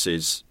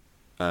 versus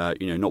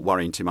not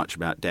worrying too much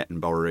about debt and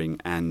borrowing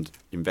and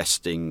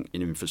investing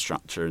in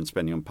infrastructure and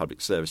spending on public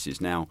services.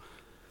 Now,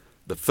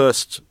 the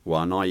first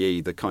one,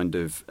 i.e. the kind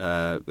of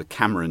the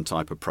Cameron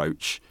type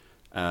approach,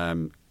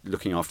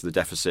 looking after the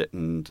deficit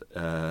and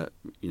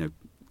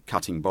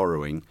cutting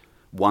borrowing,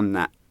 won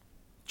that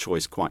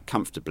choice quite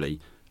comfortably.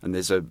 And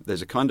there's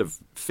a kind of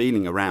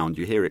feeling around,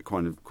 you hear it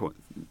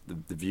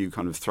the view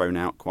kind of thrown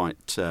out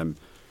quite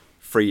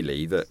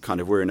freely, that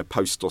kind of we're in a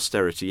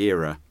post-austerity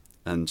era,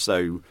 and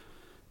so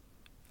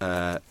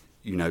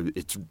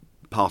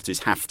parties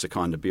have to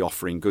kind of be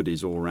offering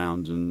goodies all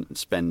round and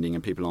spending,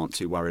 and people aren't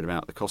too worried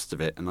about the cost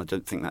of it. And I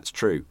don't think that's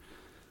true.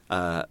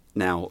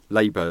 Now,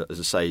 Labour, as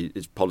I say,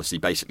 its policy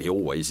basically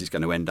always is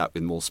going to end up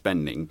with more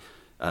spending,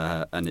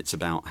 and it's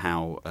about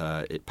how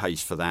it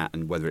pays for that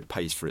and whether it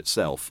pays for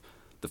itself.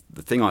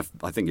 The thing I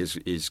think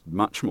is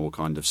much more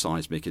kind of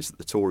seismic is that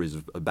the Tories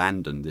have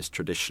abandoned this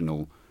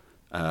traditional,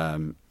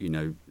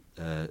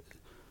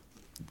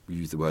 we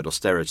use the word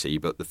austerity,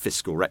 but the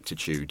fiscal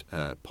rectitude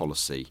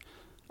policy,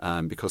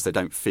 because they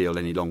don't feel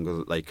any longer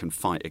that they can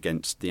fight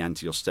against the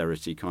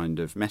anti-austerity kind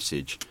of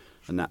message.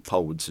 And that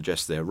poll would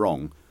suggest they're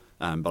wrong.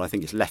 But I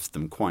think it's left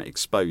them quite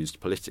exposed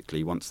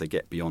politically once they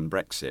get beyond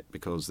Brexit,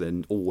 because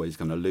they're always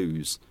going to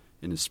lose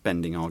in a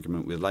spending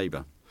argument with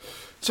Labour.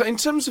 So in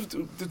terms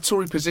of the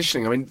Tory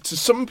positioning, I mean, to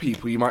some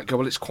people you might go,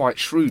 well, it's quite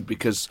shrewd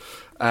because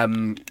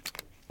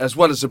as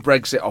well as a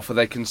Brexit offer,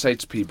 they can say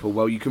to people,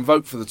 well, you can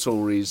vote for the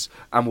Tories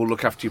and we'll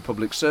look after your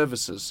public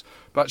services.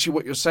 But actually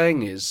what you're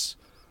saying is,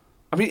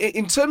 I mean,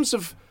 in terms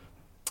of,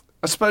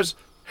 I suppose,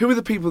 who are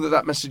the people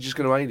that message is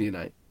going to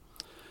alienate?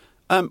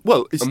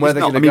 Well, it's, and where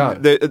they're going to go?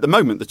 At the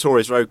moment, the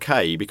Tories are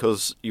okay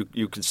because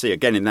you can see,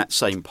 again, in that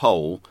same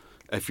poll,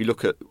 if you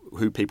look at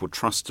who people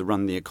trust to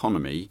run the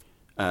economy,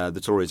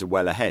 the Tories are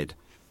well ahead.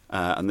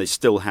 And they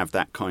still have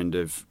that kind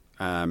of,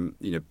 I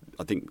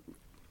think,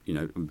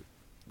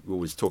 we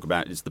always talk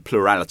about it's the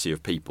plurality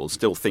of people.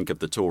 Still think of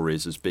the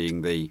Tories as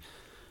being the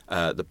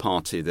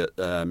party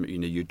that,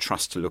 you'd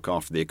trust to look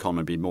after the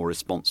economy, be more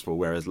responsible,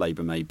 whereas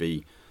Labour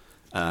maybe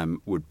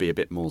would be a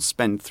bit more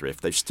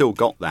spendthrift. They've still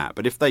got that.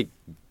 But if they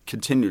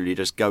continually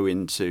just go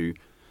into,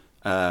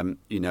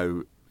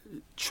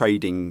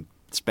 trading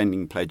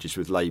spending pledges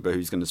with Labour,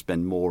 who's going to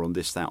spend more on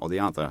this, that or the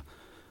other,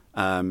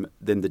 then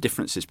the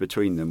differences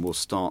between them will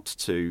start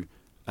to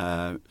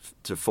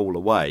fall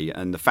away.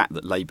 And the fact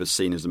that Labour's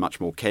seen as a much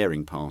more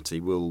caring party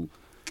will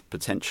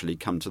potentially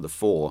come to the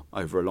fore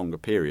over a longer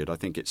period. I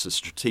think it's a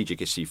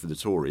strategic issue for the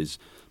Tories,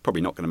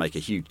 probably not going to make a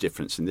huge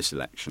difference in this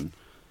election.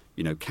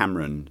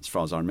 Cameron, as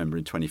far as I remember,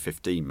 in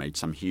 2015 made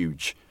some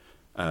huge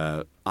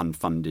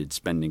unfunded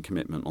spending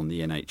commitment on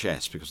the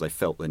NHS because they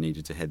felt they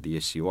needed to head the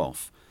issue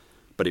off.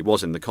 But it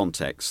was in the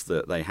context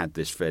that they had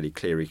this fairly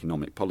clear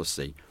economic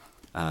policy.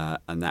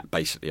 And that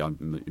basically,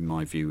 in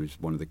my view, is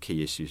one of the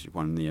key issues that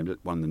won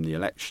them the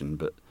election.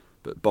 But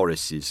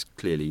Boris is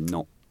clearly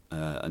not,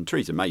 and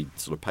Theresa May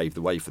sort of paved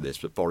the way for this,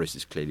 but Boris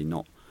is clearly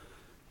not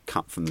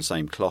cut from the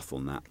same cloth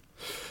on that.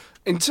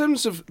 In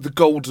terms of the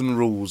golden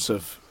rules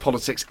of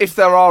politics, if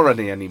there are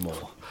any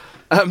anymore,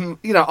 I'd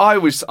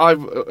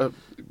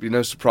be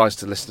no surprise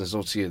to listeners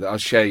or to you that I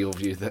share your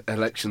view that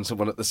elections are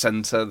one at the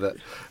centre, that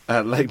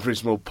Labour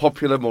is more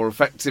popular, more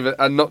effective,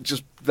 and not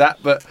just that,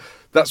 but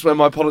that's where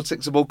my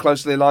politics are more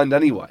closely aligned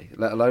anyway,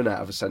 let alone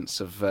out of a sense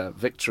of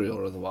victory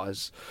or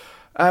otherwise.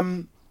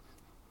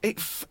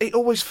 It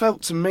always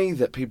felt to me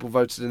that people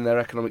voted in their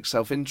economic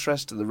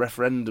self-interest, and the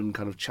referendum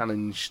kind of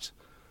challenged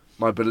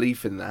my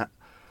belief in that.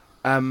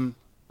 Am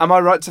I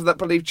right to have that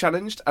belief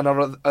challenged? And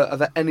are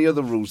there any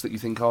other rules that you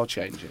think are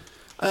changing?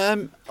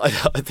 I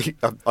think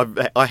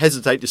I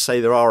hesitate to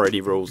say there are any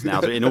rules now,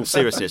 but in all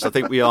seriousness, I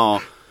think we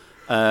are.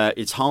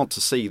 It's hard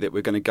to see that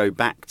we're going to go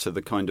back to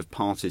the kind of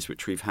parties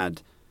which we've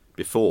had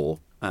before.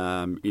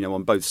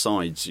 On both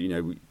sides,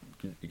 you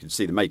can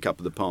see the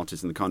makeup of the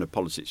parties and the kind of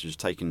politics which has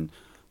taken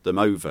them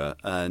over.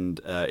 And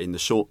in the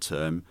short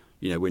term,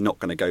 we're not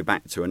going to go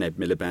back to an Ed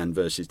Miliband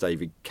versus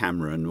David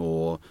Cameron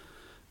or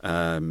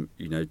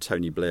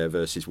Tony Blair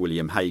versus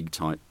William Hague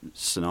type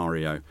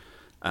scenario.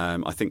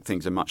 I think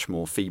things are much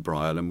more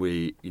febrile, and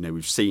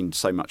we've seen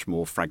so much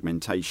more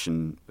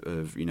fragmentation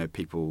of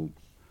people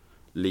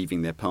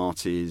leaving their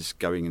parties,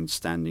 going and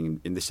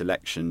standing in this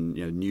election.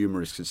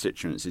 Numerous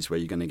constituencies where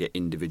you're going to get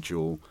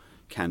individual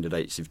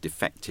candidates who've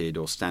defected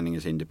or standing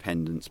as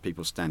independents,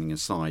 people standing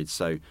aside.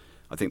 So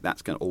I think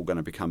that's all going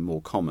to become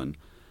more common.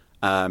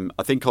 I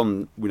think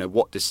on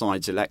what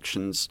decides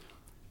elections.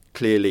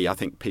 Clearly, I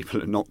think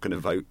people are not going to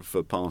vote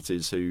for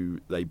parties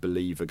who they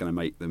believe are going to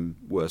make them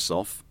worse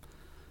off,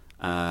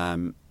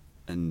 and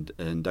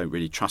don't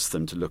really trust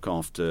them to look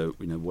after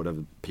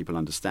whatever people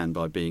understand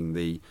by being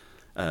the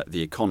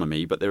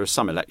economy. But there are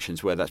some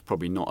elections where that's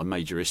probably not a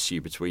major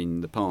issue between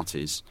the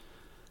parties.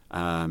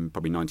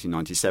 Probably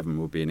 1997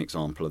 will be an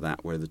example of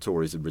that, where the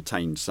Tories had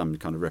retained some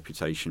kind of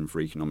reputation for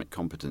economic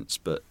competence,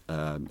 but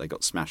they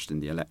got smashed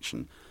in the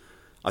election.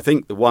 I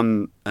think the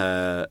one.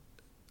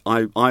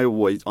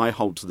 I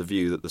hold to the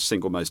view that the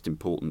single most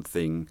important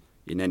thing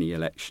in any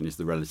election is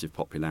the relative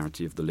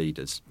popularity of the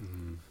leaders.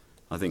 Mm.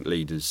 I think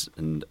leaders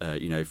and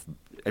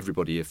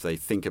if they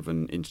think of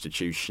an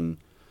institution,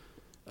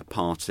 a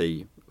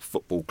party,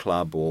 football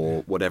club,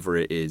 or whatever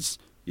it is,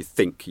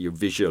 you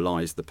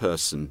visualise the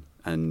person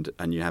and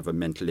you have a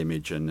mental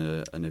image and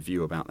a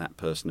view about that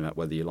person, about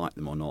whether you like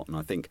them or not. And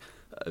I think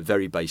at a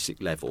very basic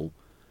level,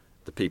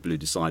 the people who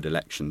decide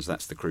elections,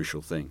 that's the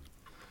crucial thing.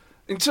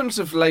 In terms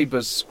of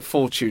Labour's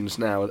fortunes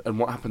now and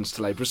what happens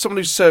to Labour, as someone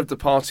who's served the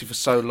party for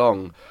so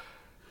long,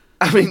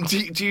 I mean,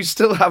 do you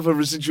still have a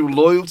residual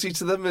loyalty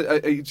to them?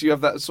 Do you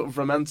have that sort of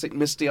romantic,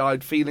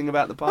 misty-eyed feeling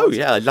about the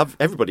party? Oh yeah,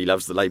 everybody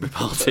loves the Labour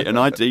Party, and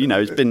I do.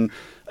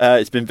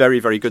 It's been very,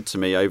 very good to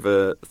me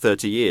over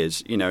 30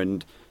 years.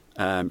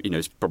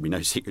 It's probably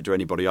no secret to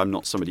anybody. I'm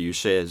not somebody who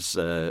shares,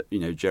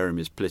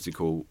 Jeremy's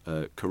political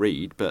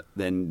creed, but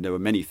then there were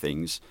many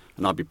things,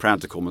 and I'd be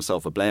proud to call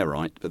myself a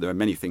Blairite, but there are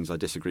many things I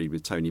disagreed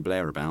with Tony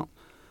Blair about.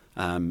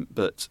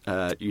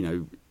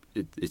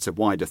 It's a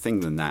wider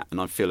thing than that,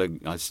 and I feel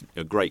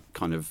a great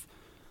kind of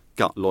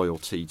gut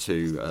loyalty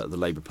to the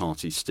Labour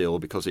Party still,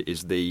 because it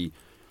is the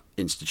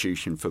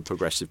institution for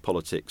progressive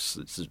politics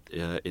that's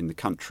in the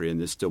country, and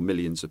there's still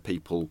millions of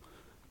people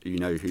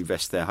who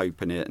vest their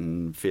hope in it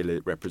and feel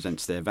it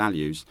represents their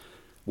values.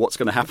 What's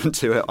going to happen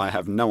to it? I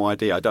have no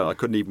idea.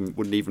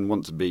 Wouldn't even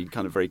want to be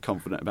kind of very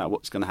confident about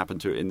what's going to happen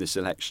to it in this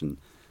election,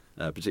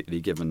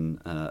 particularly given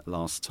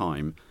last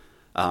time.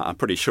 I'm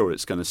pretty sure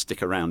it's going to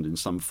stick around in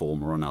some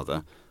form or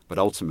another. But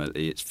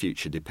ultimately, its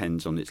future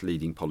depends on its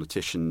leading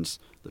politicians,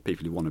 the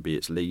people who want to be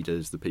its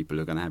leaders, the people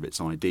who are going to have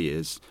its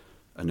ideas,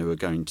 and who are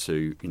going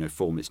to,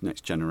 form its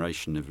next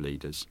generation of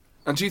leaders.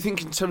 And do you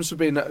think, in terms of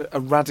being a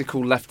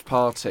radical left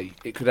party,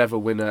 it could ever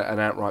win an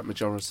outright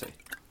majority?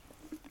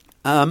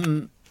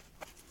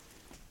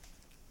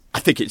 I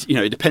think it's,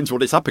 it depends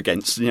what it's up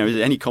against.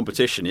 Any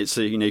competition, it's,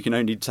 you can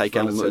only take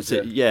elements.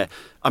 Yeah.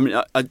 I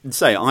mean, I'd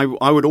say I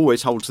would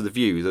always hold to the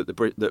view that the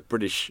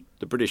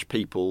British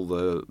people,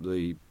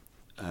 the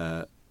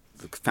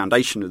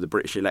foundation of the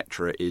British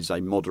electorate is a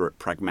moderate,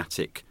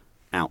 pragmatic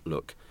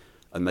outlook,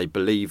 and they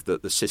believe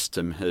that the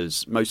system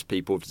most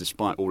people,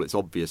 despite all its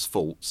obvious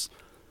faults,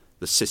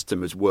 the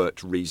system has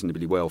worked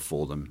reasonably well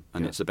for them,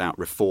 and it's about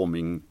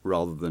reforming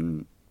rather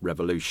than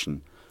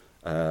revolution.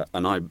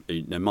 And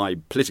my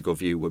political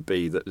view would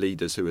be that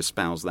leaders who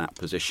espouse that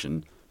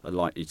position are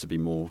likely to be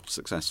more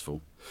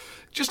successful.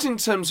 Just in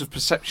terms of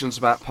perceptions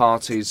about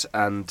parties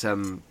and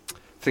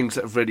things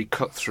that have really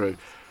cut through,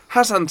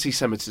 has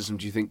anti-Semitism,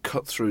 do you think,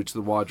 cut through to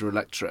the wider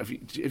electorate?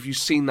 Have you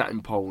seen that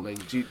in polling?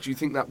 Do you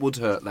think that would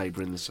hurt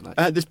Labour in this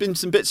election? There's been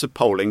some bits of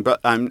polling,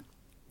 but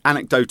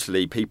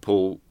anecdotally,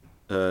 people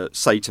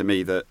say to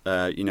me that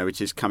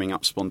it is coming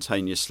up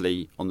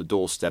spontaneously on the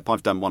doorstep.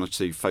 I've done one or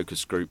two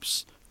focus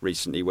groups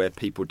recently where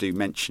people do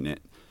mention it.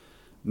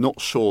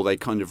 Not sure they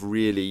kind of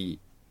really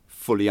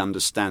fully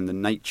understand the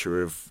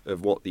nature of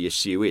what the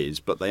issue is,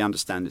 but they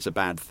understand it's a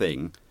bad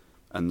thing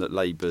and that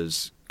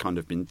Labour's kind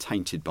of been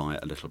tainted by it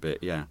a little bit,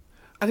 yeah.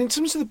 And in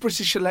terms of the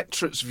British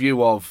electorate's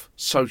view of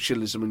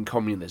socialism and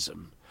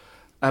communism,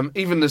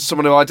 even as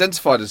someone who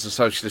identified as a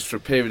socialist for a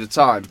period of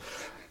time,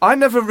 I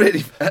never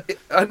really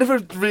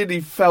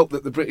felt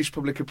that the British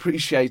public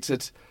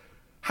appreciated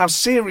how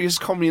serious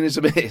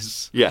communism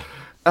is. Yeah.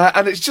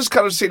 And it's just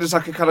kind of seen as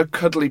like a kind of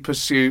cuddly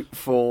pursuit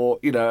for,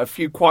 a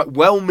few quite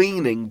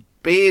well-meaning,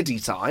 beardy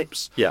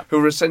types who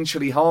are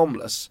essentially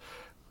harmless.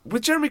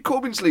 With Jeremy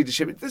Corbyn's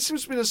leadership, there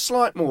seems to be a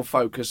slight more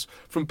focus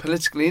from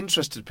politically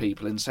interested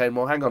people in saying,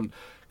 well, hang on,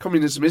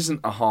 communism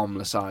isn't a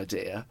harmless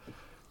idea.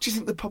 Do you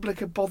think the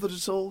public are bothered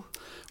at all?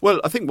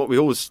 Well, I think what we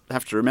always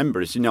have to remember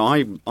is,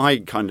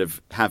 I kind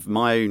of have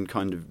my own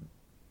kind of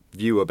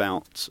view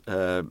about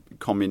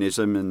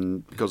communism,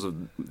 and because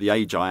of the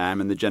age I am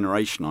and the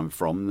generation I'm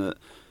from, that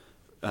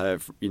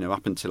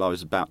up until I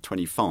was about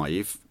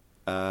 25,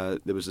 there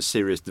was a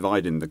serious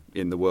divide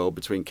in the world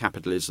between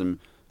capitalism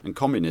and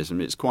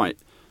communism. It's quite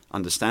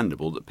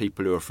understandable that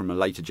people who are from a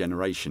later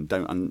generation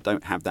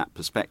don't have that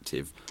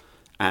perspective.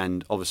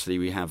 And obviously,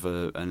 we have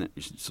a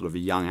sort of a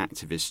young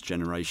activist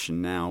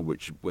generation now,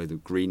 where the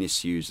green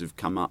issues have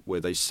come up,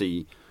 where they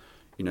see,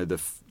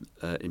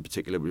 in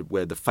particular,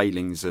 where the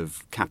failings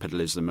of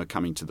capitalism are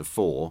coming to the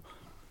fore.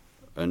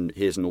 And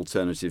here's an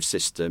alternative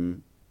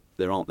system.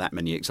 There aren't that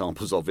many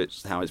examples of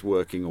it, how it's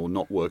working or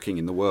not working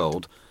in the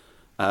world.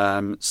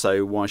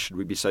 So why should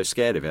we be so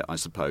scared of it, I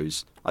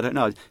suppose? I don't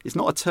know. It's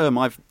not a term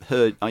I've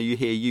heard you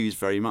hear used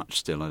very much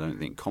still, I don't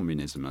think,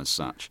 communism as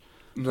such.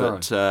 No.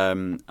 But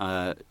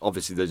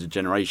obviously there's a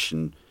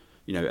generation,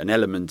 an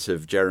element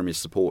of Jeremy's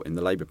support in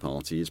the Labour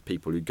Party is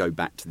people who go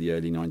back to the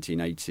early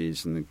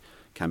 1980s and the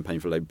Campaign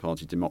for Labour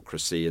Party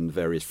Democracy and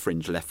various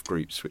fringe left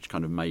groups which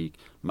kind of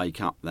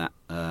make up that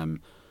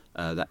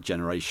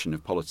generation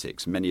of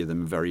politics. Many of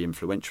them are very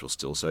influential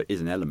still, so it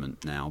is an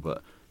element now,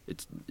 but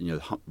it's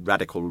the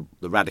radical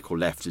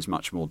left is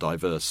much more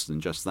diverse than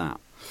just that.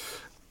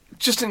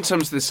 Just in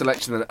terms of this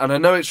election, then, and I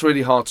know it's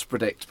really hard to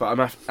predict, but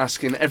I'm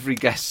asking every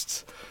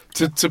guest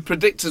to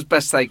predict as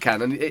best they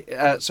can.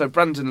 And so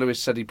Brandon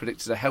Lewis said he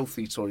predicted a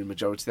healthy Tory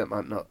majority. That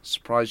might not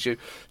surprise you.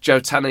 Joe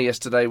Tanner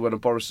yesterday, one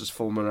of Boris's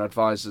former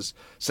advisors,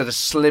 said a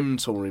slim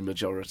Tory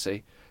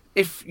majority.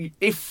 If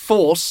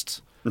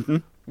forced,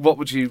 what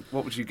would you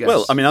guess?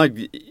 Well, I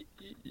mean,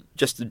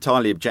 just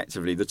entirely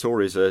objectively, the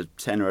Tories are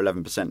 10 or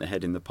 11%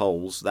 ahead in the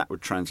polls. That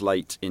would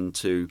translate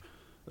into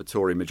a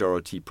Tory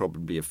majority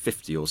probably of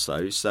 50 or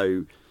so.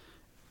 So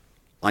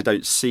I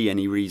don't see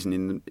any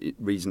reason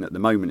at the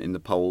moment in the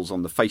polls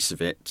on the face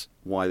of it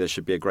why there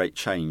should be a great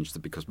change,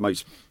 because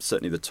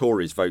certainly the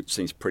Tories' vote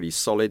seems pretty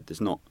solid.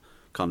 There's not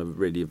kind of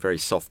really a very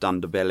soft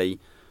underbelly.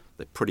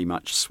 They've pretty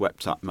much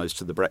swept up most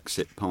of the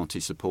Brexit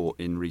party support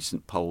in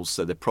recent polls,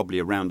 so they're probably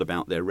around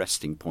about their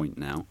resting point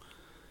now.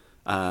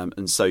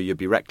 And so you'd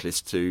be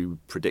reckless to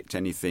predict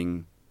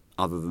anything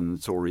other than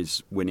the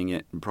Tories winning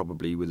it, and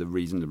probably with a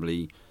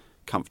reasonably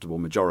comfortable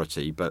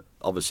majority. But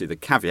obviously the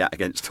caveat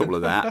against all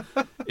of that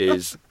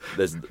is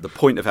there's the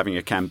point of having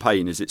a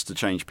campaign is it's to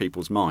change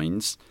people's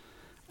minds.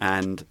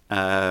 And,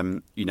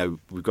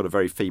 we've got a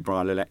very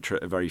febrile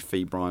electorate, a very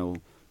febrile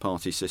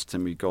party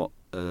system. We've got,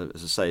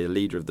 as I say, a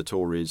leader of the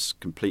Tories,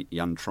 completely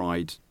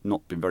untried,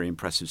 not been very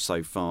impressive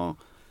so far,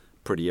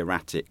 pretty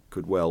erratic,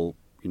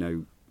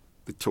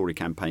 the Tory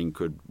campaign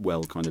could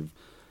well kind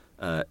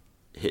of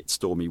hit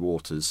stormy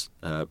waters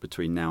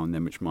between now and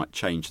then, which might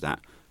change that.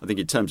 I think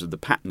in terms of the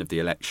pattern of the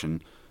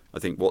election, I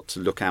think what to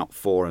look out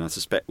for, and I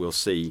suspect we'll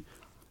see,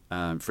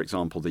 for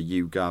example, the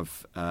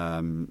YouGov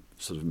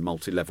sort of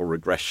multi-level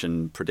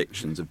regression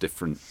predictions of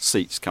different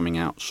seats coming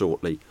out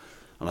shortly.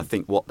 And I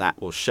think what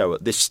that will show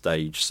at this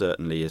stage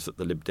certainly is that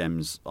the Lib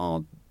Dems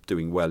are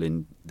doing well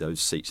in those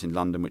seats in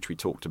London, which we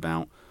talked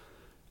about,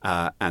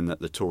 and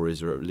that the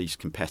Tories are at least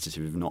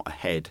competitive, if not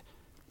ahead,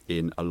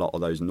 in a lot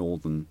of those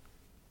northern,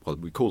 well,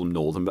 we call them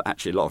northern, but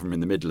actually a lot of them in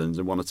the Midlands,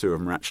 and one or two of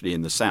them are actually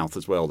in the south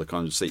as well, the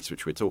kind of seats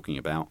which we're talking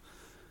about.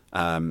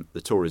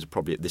 The Tories are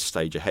probably at this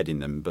stage ahead in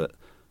them, but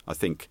I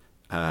think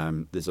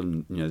there's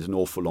an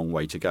awful long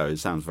way to go. It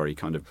sounds very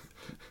kind of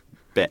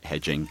bet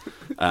hedging,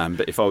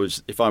 but if I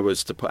was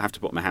to have to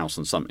put my house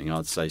on something,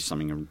 I'd say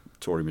something a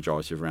Tory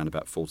majority of around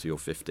about 40 or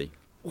 50.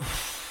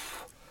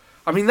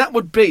 I mean, that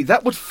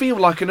would feel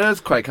like an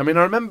earthquake. I mean,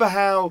 I remember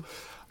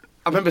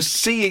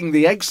seeing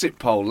the exit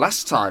poll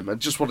last time and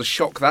just what a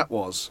shock that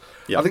was.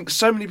 Yep. I think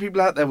so many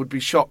people out there would be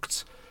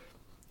shocked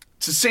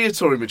to see a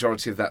Tory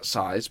majority of that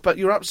size, but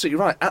you're absolutely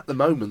right. At the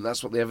moment,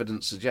 that's what the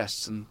evidence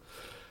suggests. And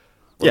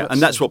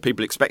that's what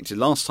people expected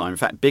last time. In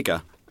fact,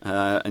 bigger.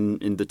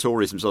 And in the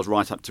Tories themselves,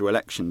 right up to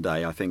election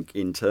day, I think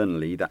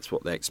internally that's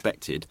what they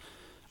expected.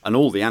 And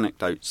all the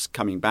anecdotes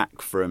coming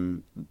back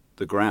from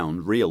the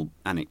ground, real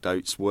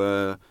anecdotes,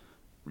 were,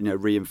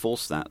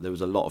 reinforced that. There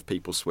was a lot of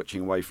people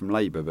switching away from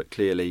Labour, but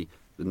clearly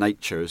the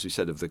nature, as we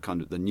said, of the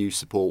kind of the new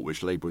support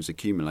which Labour was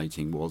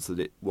accumulating was that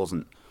it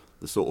wasn't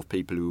the sort of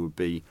people who would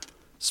be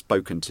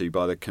spoken to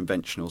by the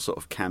conventional sort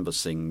of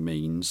canvassing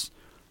means.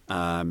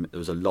 There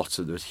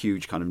was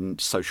huge kind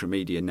of social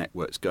media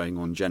networks going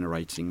on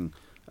generating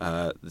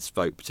this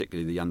vote,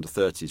 particularly the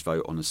under-30s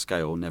vote, on a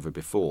scale never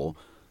before.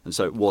 And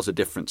so it was a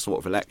different sort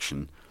of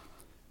election.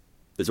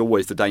 There's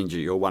always the danger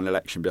you're one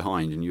election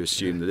behind and you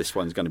assume that this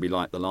one's going to be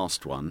like the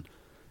last one.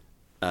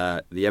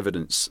 The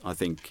evidence, I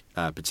think,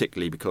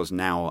 particularly because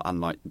now,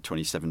 unlike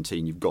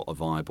 2017, you've got a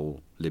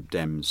viable Lib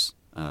Dems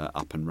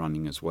up and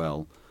running as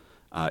well,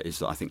 is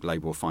that I think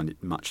Labour will find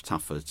it much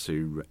tougher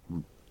to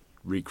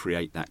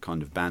recreate that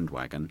kind of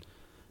bandwagon.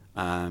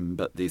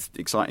 But the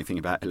exciting thing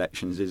about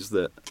elections is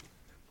that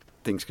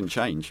things can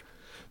change.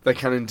 They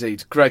can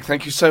indeed. Greg,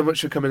 thank you so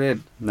much for coming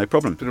in. No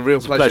problem. It's been a real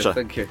pleasure.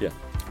 Thank you. Yeah.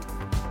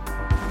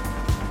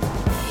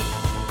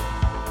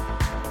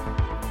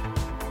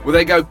 Well,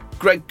 there you go.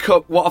 Greg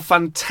Cook, what a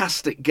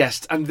fantastic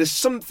guest. And there's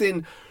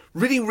something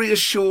really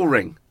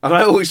reassuring, and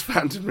I always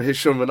found him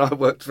reassuring when I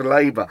worked for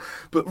Labour,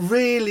 but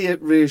really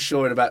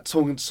reassuring about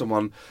talking to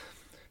someone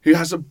who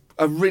has a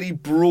really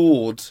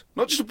broad,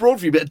 not just a broad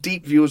view, but a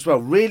deep view as well,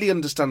 really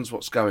understands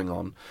what's going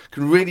on,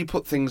 can really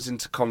put things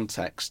into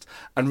context,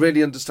 and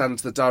really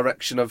understands the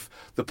direction of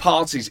the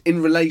parties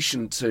in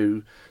relation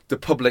to the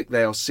public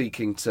they are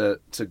seeking to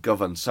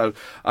govern. So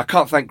I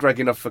can't thank Greg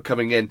enough for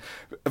coming in.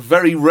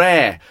 Very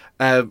rare.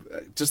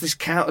 Does this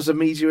count as a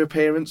media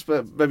appearance,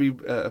 but maybe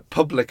a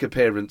public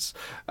appearance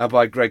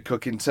by Greg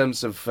Cook in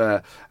terms of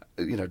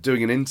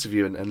doing an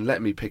interview and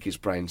letting me pick his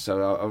brain.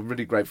 So I'm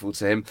really grateful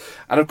to him.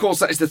 And of course,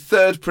 that is the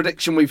third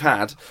prediction we've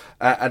had.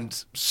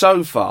 And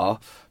so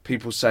far,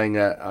 people saying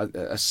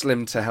a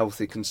slim to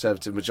healthy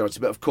Conservative majority.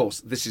 But of course,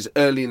 this is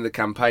early in the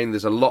campaign.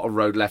 There's a lot of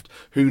road left.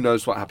 Who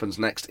knows what happens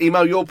next?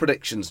 Email your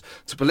predictions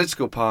to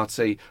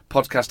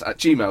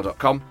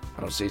politicalpartypodcast@gmail.com.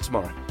 And I'll see you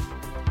tomorrow.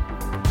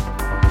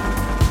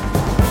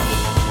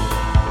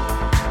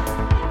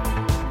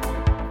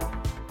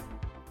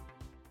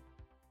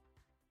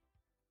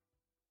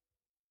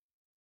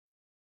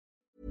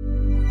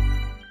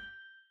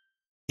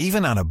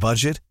 Even on a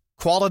budget,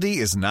 quality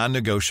is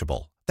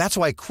non-negotiable. That's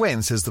why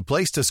Quince is the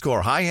place to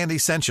score high-end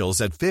essentials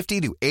at 50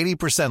 to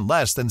 80%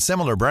 less than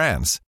similar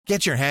brands.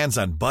 Get your hands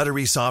on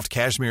buttery soft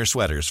cashmere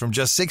sweaters from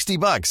just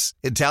 $60,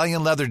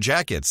 Italian leather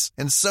jackets,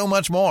 and so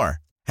much more.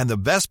 And the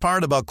best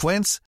part about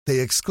Quince,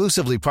 they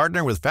exclusively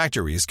partner with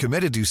factories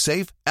committed to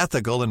safe,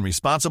 ethical, and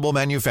responsible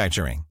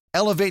manufacturing.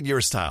 Elevate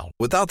your style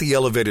without the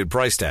elevated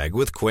price tag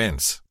with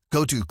Quince.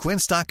 Go to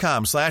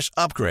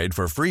quince.com/upgrade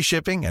for free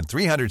shipping and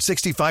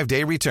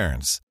 365-day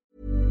returns.